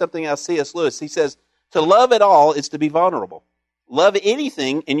share with you something else. C.S. Lewis, he says, to love at all is to be vulnerable. Love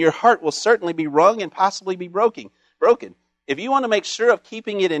anything, and your heart will certainly be wrung and possibly be broken. If you want to make sure of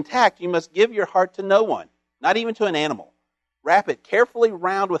keeping it intact, you must give your heart to no one, not even to an animal. Wrap it carefully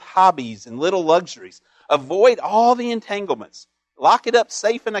round with hobbies and little luxuries. Avoid all the entanglements. Lock it up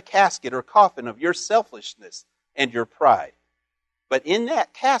safe in a casket or coffin of your selfishness and your pride. But in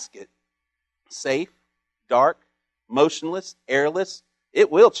that casket, safe, dark, motionless, airless,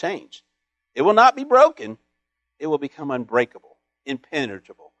 it will change. It will not be broken. It will become unbreakable,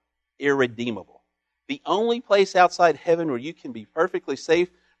 impenetrable, irredeemable. The only place outside heaven where you can be perfectly safe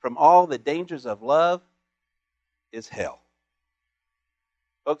from all the dangers of love is hell.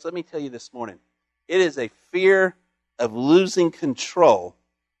 Folks, let me tell you this morning, it is a fear of losing control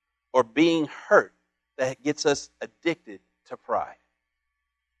or being hurt that gets us addicted to pride.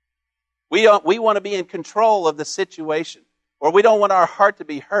 We want to be in control of the situation, or we don't want our heart to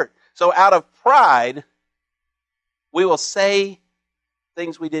be hurt. So out of pride, we will say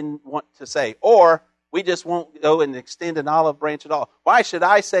things we didn't want to say, or we just won't go and extend an olive branch at all. Why should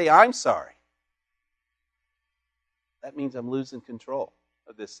I say I'm sorry? That means I'm losing control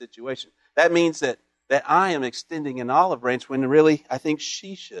of this situation. That means that I am extending an olive branch when really I think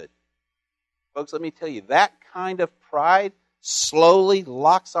she should. Folks, let me tell you, that kind of pride slowly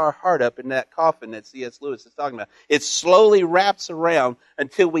locks our heart up in that coffin that C.S. Lewis is talking about. It slowly wraps around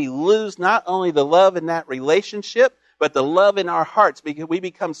until we lose not only the love in that relationship, but the love in our hearts, because we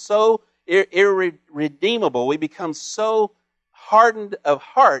become so irredeemable. We become so hardened of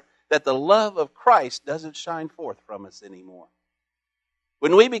heart that the love of Christ doesn't shine forth from us anymore.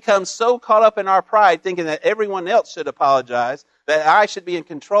 When we become so caught up in our pride, thinking that everyone else should apologize, that I should be in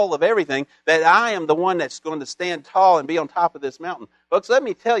control of everything, that I am the one that's going to stand tall and be on top of this mountain. Folks, let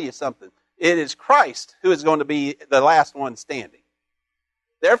me tell you something. It is Christ who is going to be the last one standing.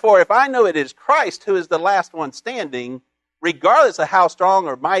 Therefore, if I know it is Christ who is the last one standing, regardless of how strong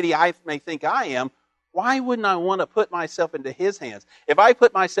or mighty I may think I am, why wouldn't I want to put myself into His hands? If I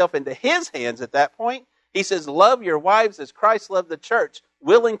put myself into His hands at that point, He says, love your wives as Christ loved the church,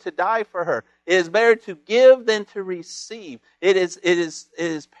 willing to die for her. It is better to give than to receive. It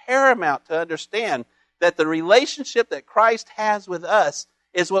is paramount to understand that the relationship that Christ has with us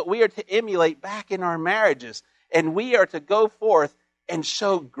is what we are to emulate back in our marriages. And we are to go forth and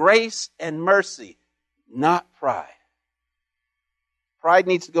show grace and mercy, not pride. Pride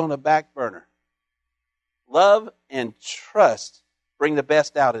needs to go on the back burner. Love and trust bring the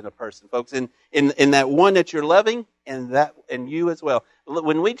best out in a person, folks. In that one that you're loving, and you as well.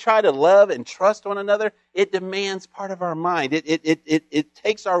 When we try to love and trust one another, it demands part of our mind. It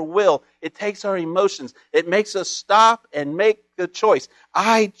takes our will. It takes our emotions. It makes us stop and make the choice.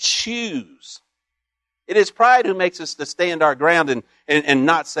 I choose. It is pride who makes us to stand our ground and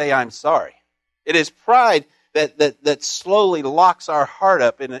not say I'm sorry. It is pride that slowly locks our heart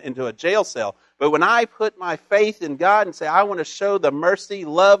up into a jail cell. But when I put my faith in God and say, I want to show the mercy,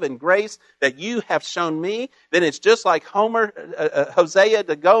 love, and grace that you have shown me, then it's just like Hosea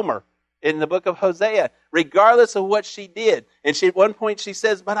to Gomer in the book of Hosea, regardless of what she did. And at one point she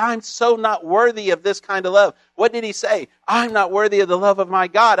says, but I'm so not worthy of this kind of love. What did he say? I'm not worthy of the love of my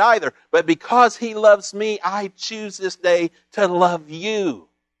God either. But because He loves me, I choose this day to love you.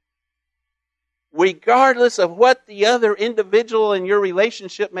 Regardless of what the other individual in your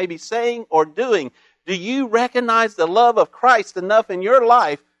relationship may be saying or doing, do you recognize the love of Christ enough in your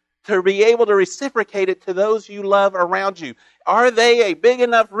life to be able to reciprocate it to those you love around you? Are they a big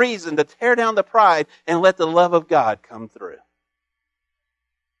enough reason to tear down the pride and let the love of God come through?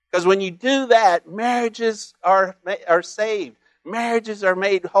 Because when you do that, marriages are saved. Marriages are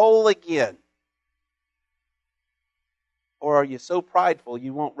made whole again. Or are you so prideful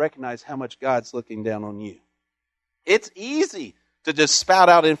you won't recognize how much God's looking down on you? It's easy to just spout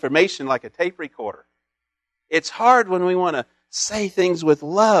out information like a tape recorder. It's hard when we want to say things with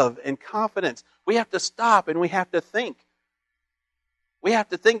love and confidence. We have to stop and we have to think. We have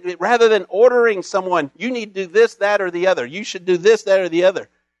to think rather than ordering someone, you need to do this, that, or the other. You should do this, that, or the other.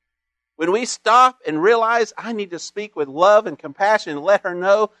 When we stop and realize I need to speak with love and compassion and let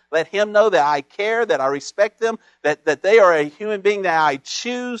him know that I care, that I respect them, that they are a human being, that I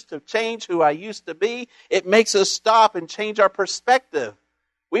choose to change who I used to be, it makes us stop and change our perspective.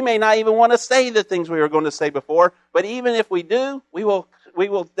 We may not even want to say the things we were going to say before, but even if we do, we will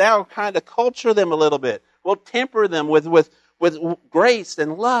now kind of culture them a little bit. We'll temper them with grace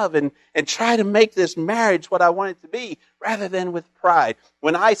and love and try to make this marriage what I want it to be rather than with pride.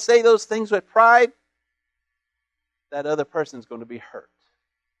 When I say those things with pride, that other person's going to be hurt.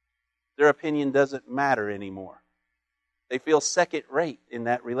 Their opinion doesn't matter anymore. They feel second rate in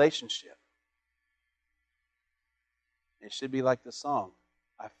that relationship. It should be like the song,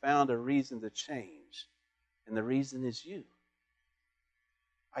 I found a reason to change, and the reason is you.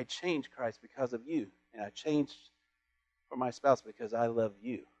 I changed, Christ, because of you, and I changed for my spouse because I love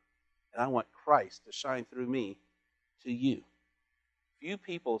you. And I want Christ to shine through me to you. Few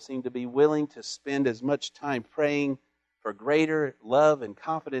people seem to be willing to spend as much time praying for greater love and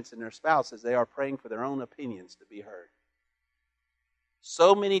confidence in their spouse as they are praying for their own opinions to be heard.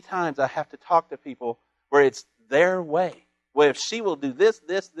 So many times I have to talk to people where it's their way. Well, if she will do this,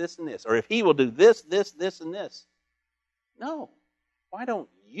 this, this, and this, or if he will do this, this, this, and this. No. Why don't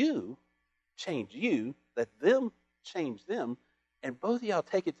you change you, let them change them, and both of y'all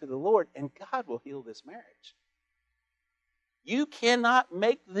take it to the Lord, and God will heal this marriage. You cannot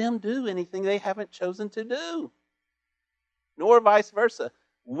make them do anything they haven't chosen to do, nor vice versa.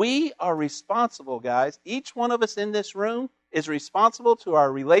 We are responsible, guys. Each one of us in this room is responsible to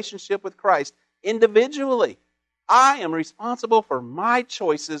our relationship with Christ individually. I am responsible for my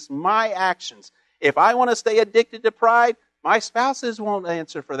choices, my actions. If I want to stay addicted to pride, my spouses won't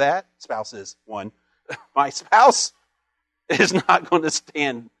answer for that. Spouses, one. My spouse is not going to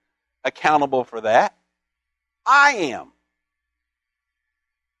stand accountable for that. I am.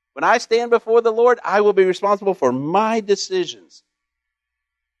 When I stand before the Lord, I will be responsible for my decisions.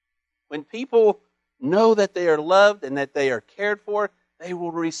 When people know that they are loved and that they are cared for, they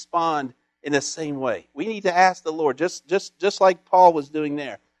will respond in the same way. We need to ask the Lord, just like Paul was doing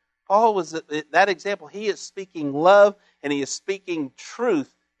there. Paul was that example. He is speaking love and he is speaking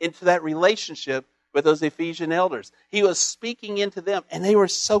truth into that relationship with those Ephesian elders. He was speaking into them and they were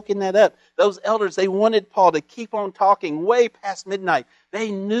soaking that up. Those elders, they wanted Paul to keep on talking way past midnight. They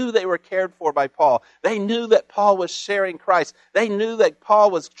knew they were cared for by Paul. They knew that Paul was sharing Christ. They knew that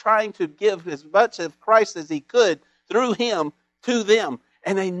Paul was trying to give as much of Christ as he could through him to them.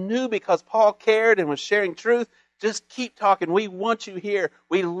 And they knew because Paul cared and was sharing truth, just keep talking. We want you here.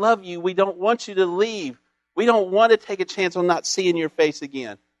 We love you. We don't want you to leave. We don't want to take a chance on not seeing your face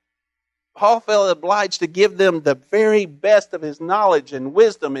again. Paul felt obliged to give them the very best of his knowledge and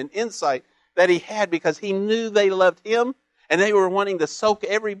wisdom and insight that he had because he knew they loved him and they were wanting to soak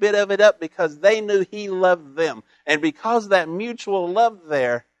every bit of it up because they knew he loved them. And because of that mutual love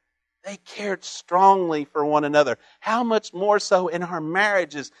there, they cared strongly for one another. How much more so in our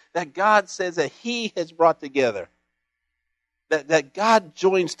marriages that God says that he has brought together, that God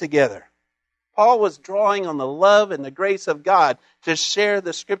joins together. Paul was drawing on the love and the grace of God to share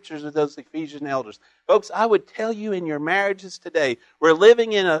the scriptures with those Ephesian elders. Folks, I would tell you in your marriages today, we're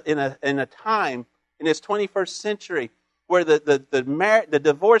living in a time in this 21st century where the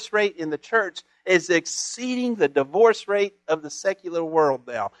divorce rate in the church is exceeding the divorce rate of the secular world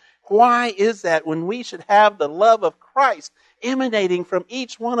now. Why is that when we should have the love of Christ emanating from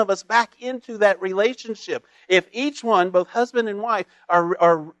each one of us back into that relationship? If each one, both husband and wife,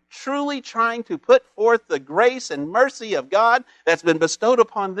 are truly trying to put forth the grace and mercy of God that's been bestowed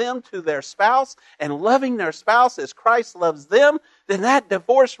upon them to their spouse and loving their spouse as Christ loves them, then that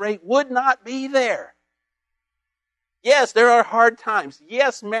divorce rate would not be there. Yes, there are hard times.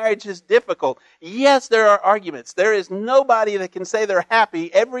 Yes, marriage is difficult. Yes, there are arguments. There is nobody that can say they're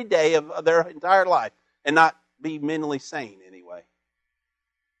happy every day of their entire life and not be mentally sane anyway.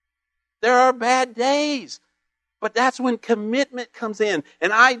 There are bad days. But that's when commitment comes in.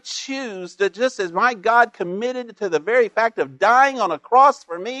 And I choose to, just as my God committed to the very fact of dying on a cross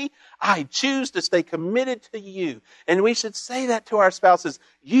for me, I choose to stay committed to you. And we should say that to our spouses.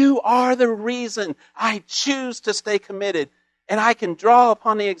 You are the reason I choose to stay committed. And I can draw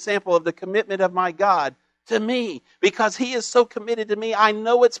upon the example of the commitment of my God to me. Because he is so committed to me, I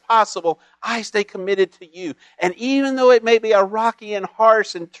know it's possible. I stay committed to you. And even though it may be a rocky and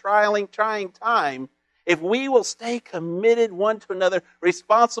harsh and trying time, If we will stay committed one to another,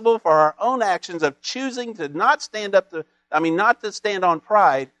 responsible for our own actions of choosing to not stand not to stand on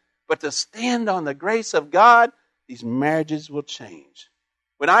pride, but to stand on the grace of God, these marriages will change.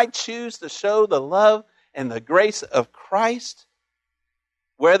 When I choose to show the love and the grace of Christ,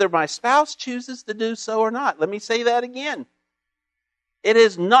 whether my spouse chooses to do so or not, let me say that again. It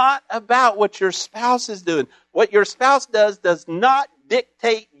is not about what your spouse is doing. What your spouse does not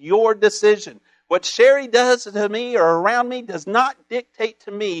dictate your decision. What Sherry does to me or around me does not dictate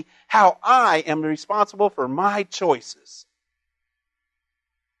to me how I am responsible for my choices.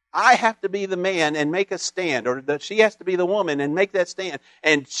 I have to be the man and make a stand, or that she has to be the woman and make that stand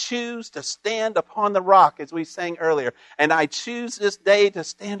and choose to stand upon the rock, as we sang earlier. And I choose this day to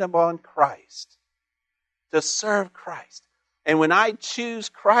stand upon Christ, to serve Christ. And when I choose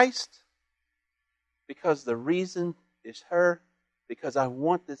Christ, because the reason is her, because I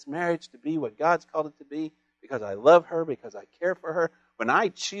want this marriage to be what God's called it to be, because I love her, because I care for her, when I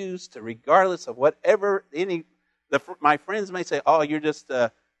choose to, regardless of whatever my friends may say, oh, you're just,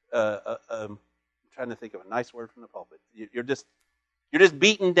 I'm trying to think of a nice word from the pulpit. You're just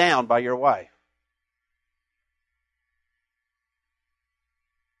beaten down by your wife.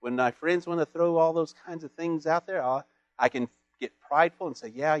 When my friends want to throw all those kinds of things out there, I can get prideful and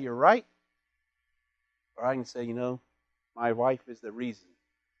say, yeah, you're right. Or I can say, my wife is the reason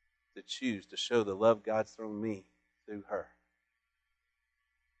to choose to show the love God's thrown me through her.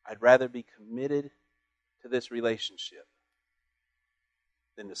 I'd rather be committed to this relationship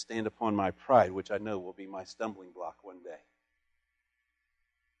than to stand upon my pride, which I know will be my stumbling block one day.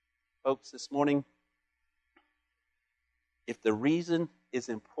 Folks, this morning, if the reason is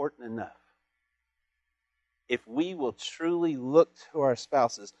important enough, if we will truly look to our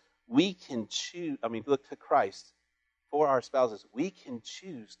spouses, we can look to Christ for our spouses, we can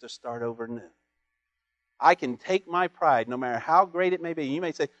choose to start over new. I can take my pride, no matter how great it may be. You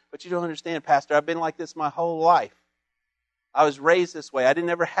may say, but you don't understand, Pastor, I've been like this my whole life. I was raised this way. I didn't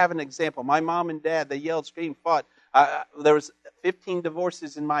ever have an example. My mom and dad, they yelled, screamed, fought. There was 15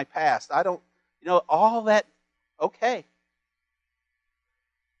 divorces in my past. All that, okay.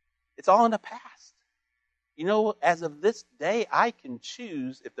 It's all in the past. As of this day, I can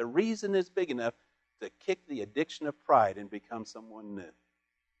choose, if the reason is big enough, to kick the addiction of pride and become someone new.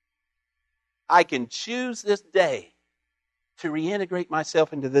 I can choose this day to reintegrate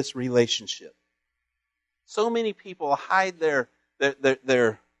myself into this relationship. So many people hide their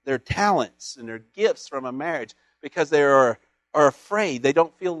talents and their gifts from a marriage because they are afraid. They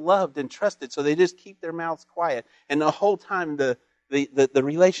don't feel loved and trusted, so they just keep their mouths quiet. And the whole time the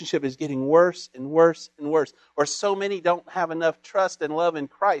relationship is getting worse and worse and worse. Or so many don't have enough trust and love in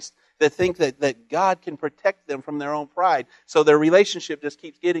Christ that think that God can protect them from their own pride. So their relationship just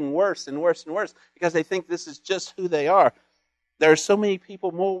keeps getting worse and worse and worse because they think this is just who they are. There are so many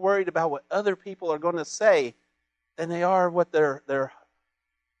people more worried about what other people are going to say than they are what the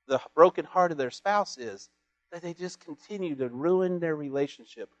broken heart of their spouse is, that they just continue to ruin their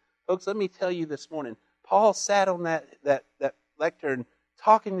relationship. Folks, let me tell you this morning, Paul sat on that lectern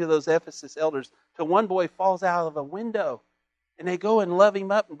talking to those Ephesus elders till one boy falls out of a window. And they go and love him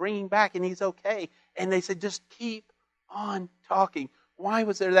up and bring him back, and he's okay. And they said, just keep on talking. Why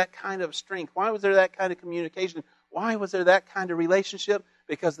was there that kind of strength? Why was there that kind of communication? Why was there that kind of relationship?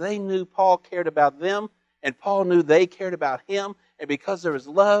 Because they knew Paul cared about them, and Paul knew they cared about him. And because there was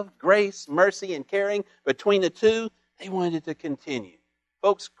love, grace, mercy, and caring between the two, they wanted it to continue.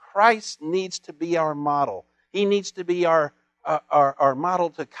 Folks, Christ needs to be our model. He needs to be our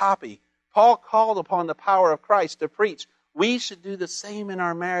model to copy. Paul called upon the power of Christ to preach. We should do the same in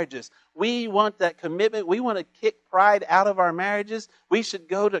our marriages. We want that commitment. We want to kick pride out of our marriages. We should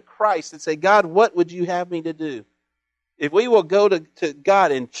go to Christ and say, God, what would you have me to do? If we will go to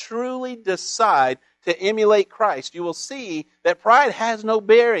God and truly decide to emulate Christ, you will see that pride has no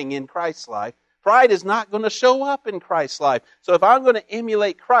bearing in Christ's life. Pride is not going to show up in Christ's life. So if I'm going to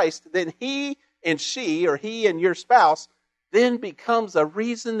emulate Christ, then he and she, or he and your spouse, then becomes a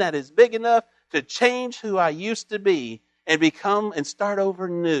reason that is big enough to change who I used to be and become and start over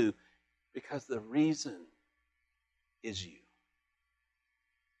new, because the reason is you.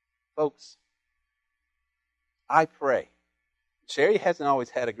 Folks, I pray. Sherry hasn't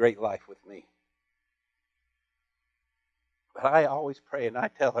always had a great life with me. But I always pray, and I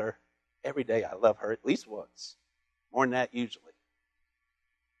tell her every day I love her at least once. More than that usually.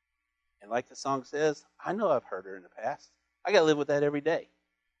 And like the song says, I know I've hurt her in the past. I got to live with that every day.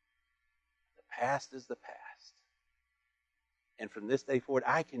 The past is the past. And from this day forward,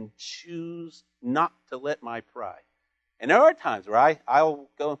 I can choose not to let my pride And there are times where I'll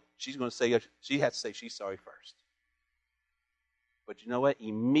go, she has to say she's sorry first. But you know what?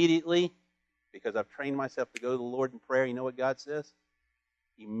 Immediately, because I've trained myself to go to the Lord in prayer, you know what God says?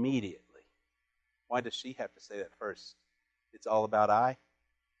 Immediately. Why does she have to say that first? It's all about I.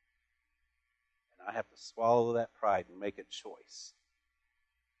 And I have to swallow that pride and make a choice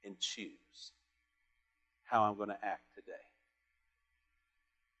and choose how I'm going to act today.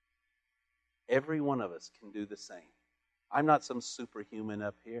 Every one of us can do the same. I'm not some superhuman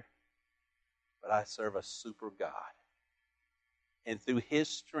up here, but I serve a super God. And through His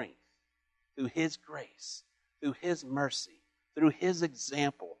strength, through His grace, through His mercy, through His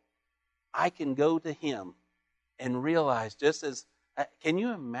example, I can go to Him and realize just as, can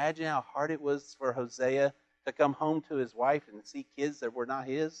you imagine how hard it was for Hosea to come home to his wife and see kids that were not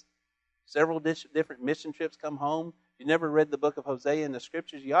his? Several different mission trips come home. If you never read the book of Hosea in the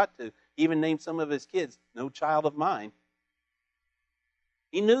scriptures, you ought to. He even named some of his kids, no child of mine.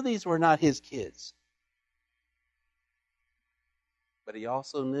 He knew these were not his kids. But he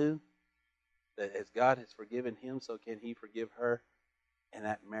also knew that as God has forgiven him, so can he forgive her. And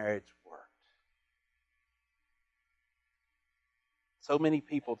that marriage worked. So many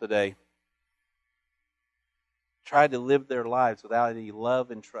people today try to live their lives without any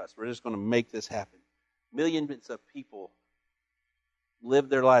love and trust. We're just going to make this happen. Millions of people live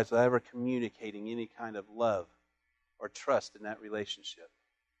their lives without ever communicating any kind of love or trust in that relationship.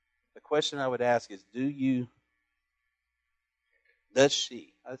 The question I would ask is, does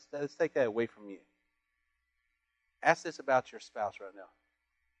she, let's take that away from you. Ask this about your spouse right now.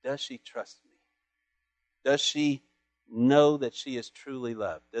 Does she trust me? Does she know that she is truly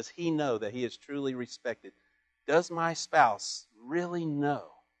loved? Does he know that he is truly respected? Does my spouse really know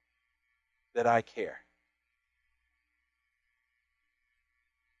that I care?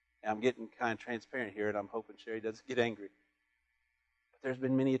 And I'm getting kind of transparent here, and I'm hoping Sherry doesn't get angry. But there's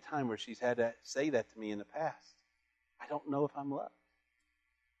been many a time where she's had to say that to me in the past. I don't know if I'm loved.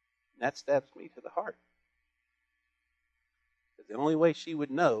 And that stabs me to the heart. Because the only way she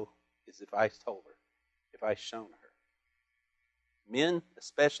would know is if I told her, if I shown her. Men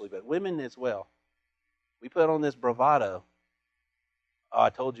especially, but women as well. We put on this bravado. Oh, I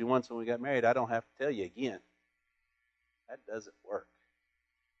told you once when we got married, I don't have to tell you again. That doesn't work.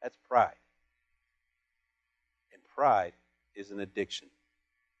 That's pride. And pride is an addiction.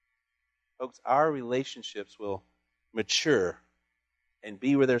 Folks, our relationships will mature and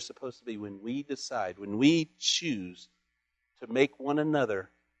be where they're supposed to be when we decide, when we choose to make one another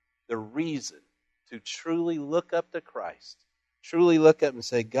the reason to truly look up to Christ, truly look up and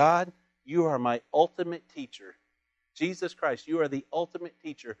say, God, you are my ultimate teacher. Jesus Christ, you are the ultimate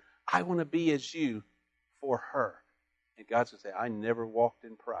teacher. I want to be as you for her. And God's going to say, I never walked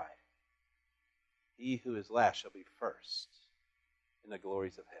in pride. He who is last shall be first in the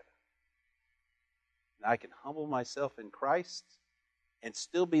glories of heaven. And I can humble myself in Christ and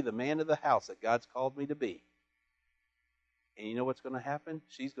still be the man of the house that God's called me to be. And you know what's going to happen?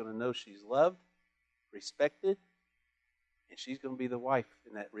 She's going to know she's loved, respected, and she's going to be the wife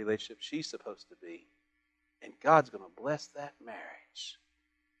in that relationship she's supposed to be. And God's going to bless that marriage.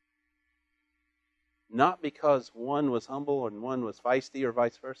 Not because one was humble and one was feisty or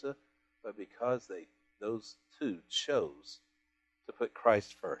vice versa, but because those two chose to put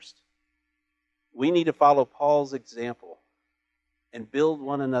Christ first. We need to follow Paul's example and build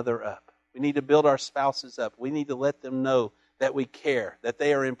one another up. We need to build our spouses up. We need to let them know that we care, that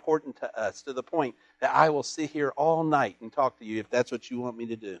they are important to us, to the point that I will sit here all night and talk to you if that's what you want me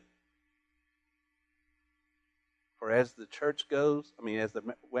to do. For as the church goes, as the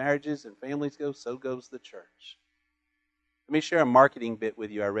marriages and families go, so goes the church. Let me share a marketing bit with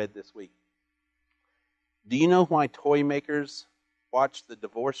you I read this week. Do you know why toy makers watch the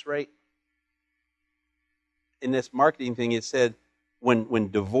divorce rate? In this marketing thing, it said, when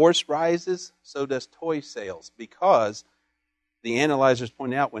divorce rises, so does toy sales. Because the analyzers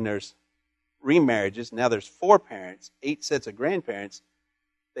point out when there's remarriages, now there's 4 parents, 8 sets of grandparents,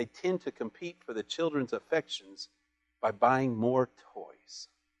 they tend to compete for the children's affections by buying more toys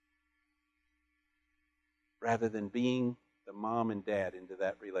rather than being the mom and dad into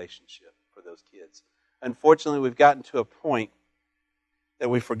that relationship for those kids. Unfortunately, we've gotten to a point that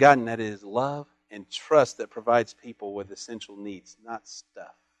we've forgotten that it is love and trust that provides people with essential needs, not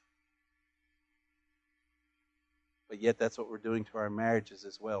stuff. But yet that's what we're doing to our marriages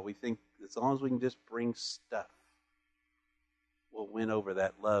as well. We think as long as we can just bring stuff, we'll win over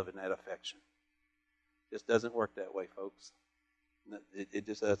that love and that affection. It just doesn't work that way, folks. It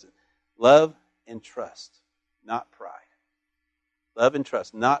just doesn't. Love and trust, not pride. Love and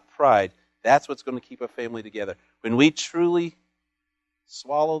trust, not pride, That's what's going to keep a family together. When we truly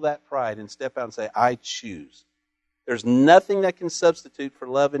swallow that pride and step out and say, I choose. There's nothing that can substitute for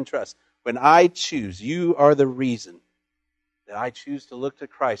love and trust. When I choose, you are the reason that I choose to look to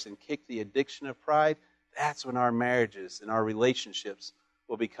Christ and kick the addiction of pride, that's when our marriages and our relationships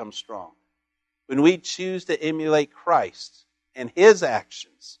will become strong. When we choose to emulate Christ and His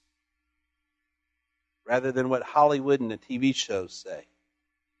actions, rather than what Hollywood and the TV shows say.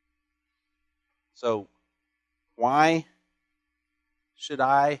 So, why should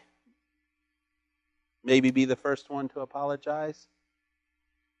I maybe be the first one to apologize?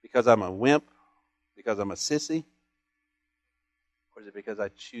 Because I'm a wimp? Because I'm a sissy? Or is it because I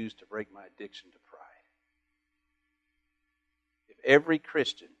choose to break my addiction to pride? If every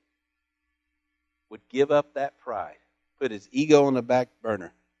Christian would give up that pride, put his ego on the back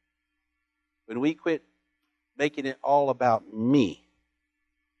burner, when we quit making it all about me,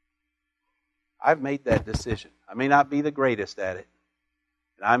 I've made that decision. I may not be the greatest at it,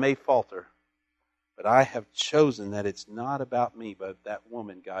 and I may falter, but I have chosen that it's not about me, but that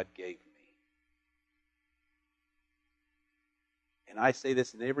woman God gave me. And I say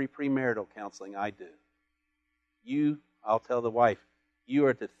this in every premarital counseling I do. I'll tell the wife, you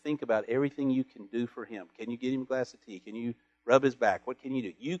are to think about everything you can do for him. Can you get him a glass of tea? Can you rub his back? What can you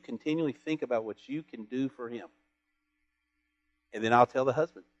do? You continually think about what you can do for him. And then I'll tell the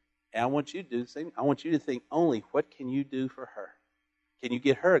husband, and I want you to do the same. I want you to think only, what can you do for her? Can you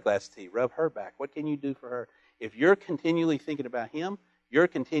get her a glass of tea? Rub her back? What can you do for her? If you're continually thinking about him, you're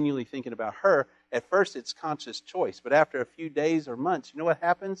continually thinking about her. At first, it's conscious choice. But after a few days or months, you know what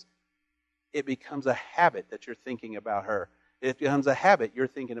happens? It becomes a habit that you're thinking about her. It becomes a habit you're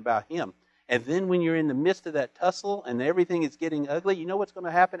thinking about him. And then when you're in the midst of that tussle and everything is getting ugly, you know what's going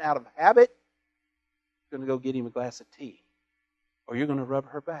to happen out of habit? You're going to go get him a glass of tea. Or you're going to rub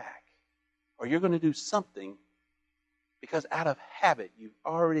her back. Or you're going to do something because out of habit, you've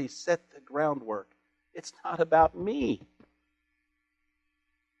already set the groundwork. It's not about me.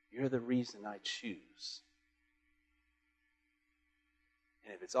 You're the reason I choose.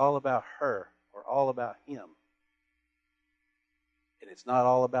 And if it's all about her or all about him, and it's not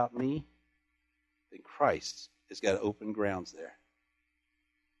all about me, then Christ has got open grounds there.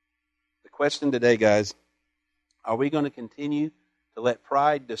 The question today, guys, are we going to continue to let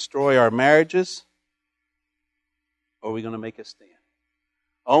pride destroy our marriages, or are we going to make a stand?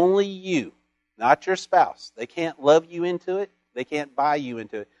 Only you, not your spouse. They can't love you into it. They can't buy you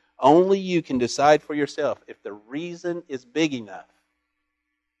into it. Only you can decide for yourself if the reason is big enough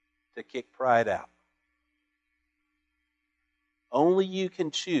to kick pride out. Only you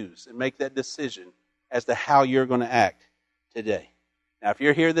can choose and make that decision as to how you're going to act today. Now, if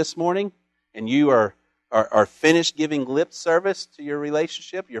you're here this morning and you are finished giving lip service to your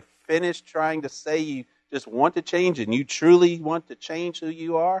relationship, you're finished trying to say you just want to change and you truly want to change who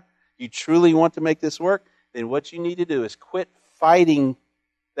you are, you truly want to make this work, then what you need to do is quit fighting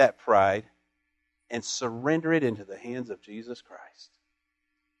that pride and surrender it into the hands of Jesus Christ.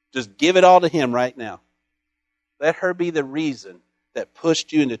 Just give it all to him right now. Let her be the reason that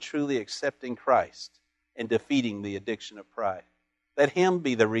pushed you into truly accepting Christ and defeating the addiction of pride. Let him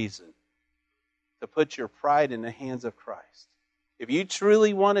be the reason to put your pride in the hands of Christ. If you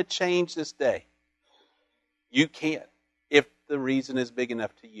truly want to change this day, you can, if the reason is big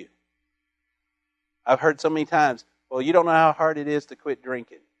enough to you. I've heard so many times, well, you don't know how hard it is to quit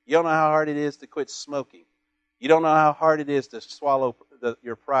drinking. You don't know how hard it is to quit smoking. You don't know how hard it is to swallow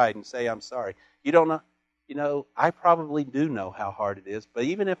your pride and say, I'm sorry. You don't know. You know, I probably do know how hard it is, but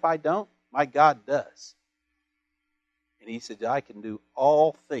even if I don't, my God does. And he said, I can do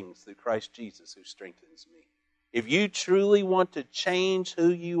all things through Christ Jesus who strengthens me. If you truly want to change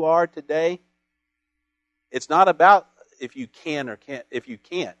who you are today, it's not about if you can or can't. If you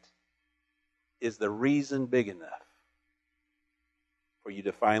can't, is the reason big enough for you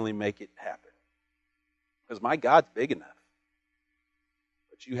to finally make it happen? Because my God's big enough.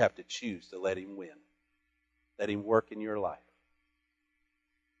 But you have to choose to let him win. Let him work in your life.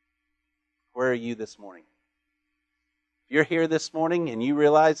 Where are you this morning? If you're here this morning and you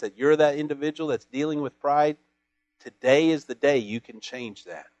realize that you're that individual that's dealing with pride, today is the day you can change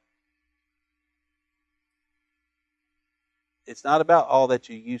that. It's not about all that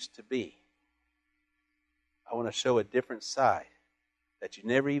you used to be. I want to show a different side that you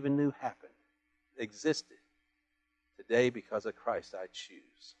never even knew happened, existed. Today, because of Christ, I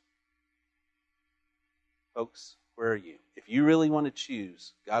choose. Folks, where are you? If you really want to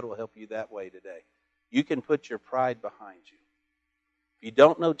choose, God will help you that way today. You can put your pride behind you. If you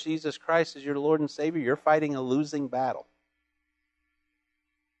don't know Jesus Christ as your Lord and Savior, you're fighting a losing battle.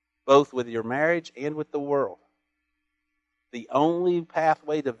 both with your marriage and with the world. The only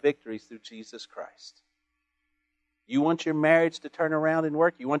pathway to victory is through Jesus Christ. You want your marriage to turn around and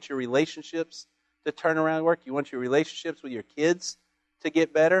work? You want your relationships to turn around and work? You want your relationships with your kids to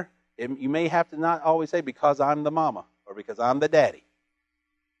get better? You may have to not always say, because I'm the mama or because I'm the daddy.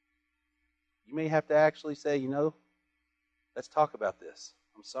 You may have to actually say, let's talk about this.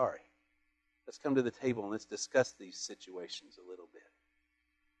 I'm sorry. Let's come to the table and let's discuss these situations a little bit.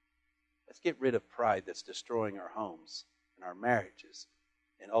 Let's get rid of pride that's destroying our homes and our marriages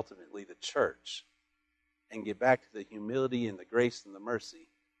and ultimately the church, and get back to the humility and the grace and the mercy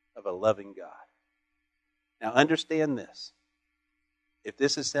of a loving God. Now understand this. If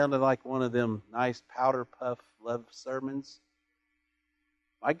this has sounded like one of them nice powder puff love sermons,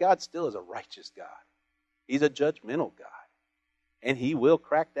 my God still is a righteous God. He's a judgmental God. And He will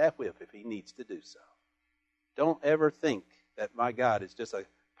crack that whip if He needs to do so. Don't ever think that my God is just a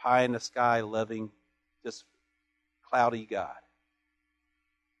pie-in-the-sky loving, just cloudy God.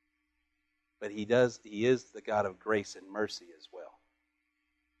 But He is the God of grace and mercy as well.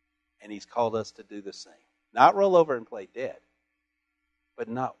 And He's called us to do the same. Not roll over and play dead, but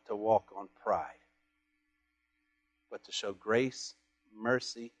not to walk on pride, but to show grace,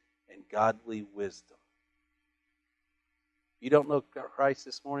 mercy, and godly wisdom. If you don't know Christ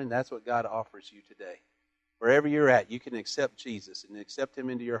this morning, that's what God offers you today. Wherever you're at, you can accept Jesus and accept Him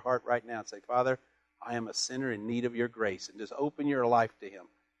into your heart right now and say, Father, I am a sinner in need of your grace, and just open your life to Him.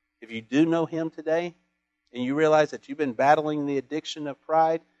 If you do know Him today, and you realize that you've been battling the addiction of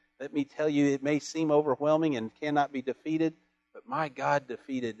pride, let me tell you, it may seem overwhelming and cannot be defeated, but my God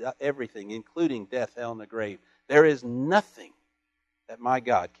defeated everything, including death, hell, and the grave. There is nothing that my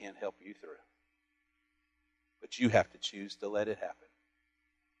God can't help you through. But you have to choose to let it happen.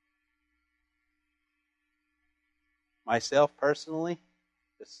 Myself, personally,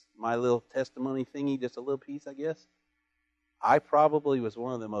 just my little testimony thingy, just a little piece, I guess. I probably was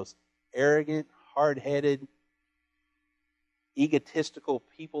one of the most arrogant, hard-headed, egotistical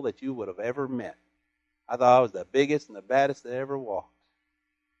people that you would have ever met. I thought I was the biggest and the baddest that ever walked.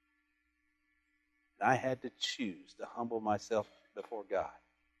 And I had to choose to humble myself before God.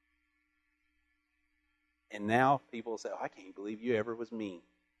 And now people say, I can't believe you ever was mean.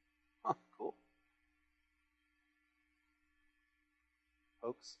 Huh, cool.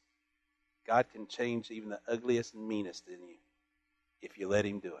 Folks, God can change even the ugliest and meanest in you if you let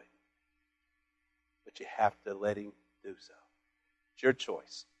Him do it. But you have to let Him do so. It's your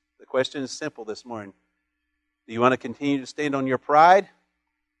choice. The question is simple this morning. Do you want to continue to stand on your pride?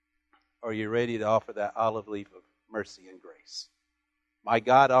 Or are you ready to offer that olive leaf of mercy and grace? My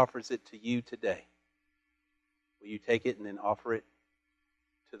God offers it to you today. Will you take it and then offer it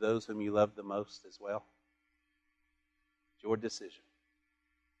to those whom you love the most as well? It's your decision.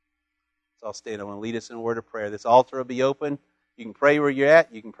 So I'll stand. I want to lead us in a word of prayer. This altar will be open. You can pray where you're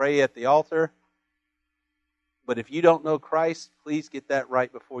at. You can pray at the altar. But if you don't know Christ, please get that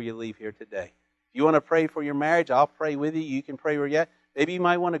right before you leave here today. If you want to pray for your marriage, I'll pray with you. You can pray where you're at. Maybe you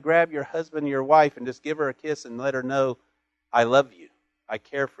might want to grab your husband or your wife and just give her a kiss and let her know, I love you. I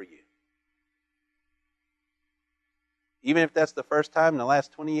care for you. Even if that's the first time in the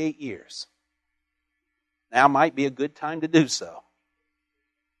last 28 years. Now might be a good time to do so.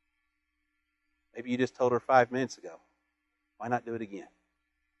 Maybe you just told her 5 minutes ago. Why not do it again?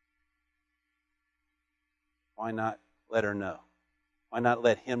 Why not let her know? Why not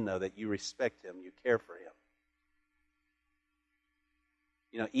let him know that you respect him, you care for him?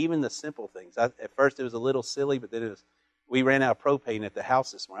 Even the simple things. At first it was a little silly, but then we ran out of propane at the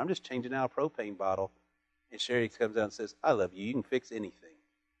house this morning. I'm just changing out a propane bottle. And Sherry comes out and says, I love you. You can fix anything.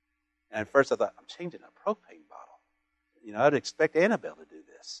 And at first I thought, I'm changing a propane bottle. I'd expect Annabelle to do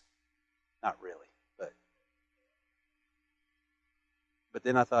this. Not really. But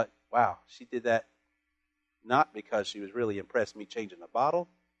then I thought, wow, she did that not because she was really impressed with me changing the bottle,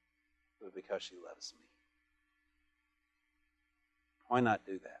 but because she loves me. Why not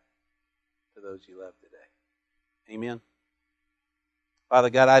do that to those you love today? Amen. Father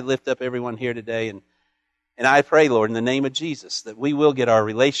God, I lift up everyone here today, and I pray, Lord, in the name of Jesus, that we will get our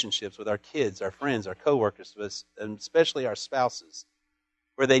relationships with our kids, our friends, our coworkers, and especially our spouses,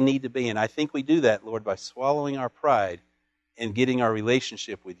 where they need to be. And I think we do that, Lord, by swallowing our pride and getting our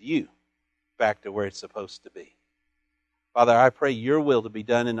relationship with you back to where it's supposed to be. Father, I pray your will to be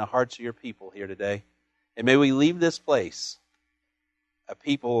done in the hearts of your people here today. And may we leave this place a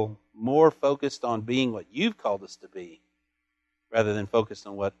people more focused on being what you've called us to be, rather than focused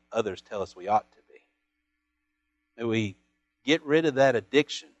on what others tell us we ought to be. May we get rid of that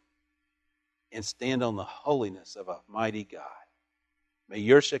addiction and stand on the holiness of a mighty God. May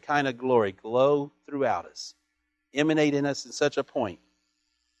your Shekinah glory glow throughout us, emanate in us in such a point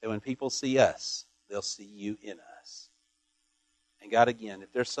that when people see us, they'll see you in us. And God, again,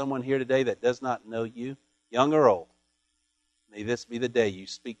 if there's someone here today that does not know you, young or old, may this be the day you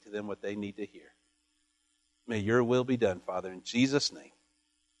speak to them what they need to hear. May your will be done, Father, in Jesus' name.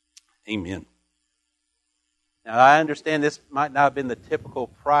 Amen. Now, I understand this might not have been the typical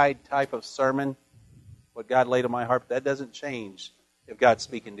pride type of sermon, what God laid on my heart, but that doesn't change if God's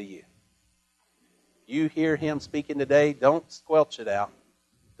speaking to you. You hear Him speaking today, don't squelch it out.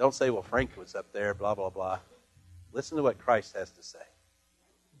 Don't say, well, Frank was up there, blah, blah, blah. Listen to what Christ has to say.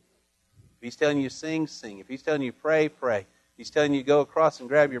 If He's telling you sing, sing. If He's telling you pray, pray. If He's telling you go across and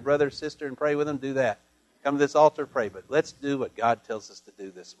grab your brother or sister and pray with them, do that. Come to this altar, pray. But let's do what God tells us to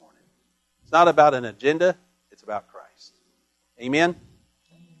do this morning. It's not about an agenda. It's about Christ. Amen?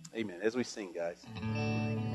 Amen. As we sing, guys.